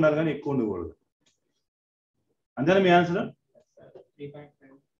తక్కువ ఉండాలి కానీ ఎక్కువ ఉండకూడదు. అంతేనా మీ ఆన్సర్?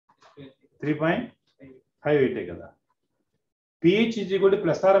 3.58 కదా. pH is equal to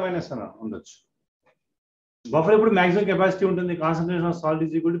plus are minus అన్న ఉండొచ్చు. బఫర్ ఇప్పుడు మాక్సిమం కెపాసిటీ ఉంటుంది. Concentration of salt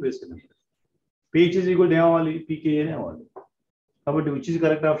is equal to base temperature. pH is equal to ఏమవ్వాలి? pKa అని అవ్వాలి. కాబట్టి which is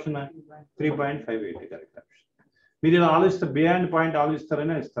correct option? 3.58 correct option. మీరు ఇలా ఆలోచిస్తారు, బియాండ్ పాయింట్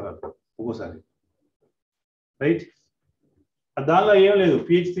ఆలోచిస్తారని ఇస్తారు ఒక్కోసారి, రైట్? దానిలో ఏం లేదు.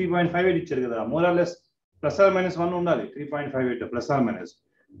 pH 3.58 ఇచ్చారు కదా, more or less plus are minus 1 ఉండాలి. 3.58 ప్లస్ ఆర్ మైనస్.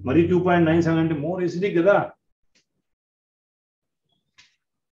 మరి 2.97 అంటే మోర్ ఎసిడిక్ కదా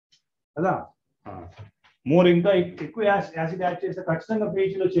కదా. మోర్ ఇంకా ఎక్కువ యాసిడ్ యాడ్ చేస్తే ఖచ్చితంగా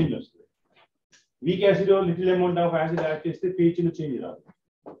pH లో చేంజ్ వస్తుంది. Weak acid little amount of acid add చేస్తే pH లో చేంజ్ రాదు.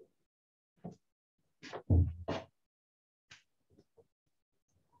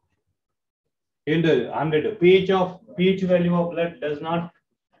 ఏంటది 100 pH value of blood does not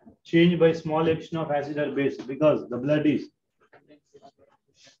change by small addition of acid or base because the blood is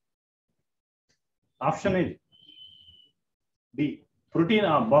option is D. Protein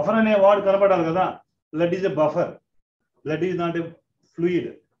buffer అనే word కనపడాలి కదా. blood is a buffer, blood is not a fluid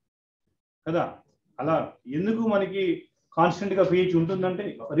కదా. అలా ఎందుకు మనకి constant గా pH ఉంటుందంటే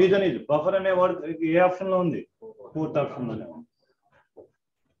reason ఇది బఫర్ అనే వర్డ్ ఏ ఆప్షన్ లో ఉంది? 4th ఆప్షన్ లోనే ఉంది,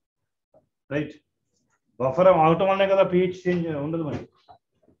 రైట్? బఫర్ అవటం వల్లనే కదా pH చేంజ్ ఉండదు మనకి.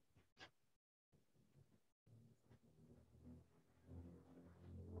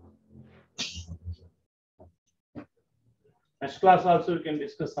 Next class also we can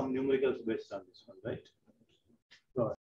discuss some numericals based on this one, right?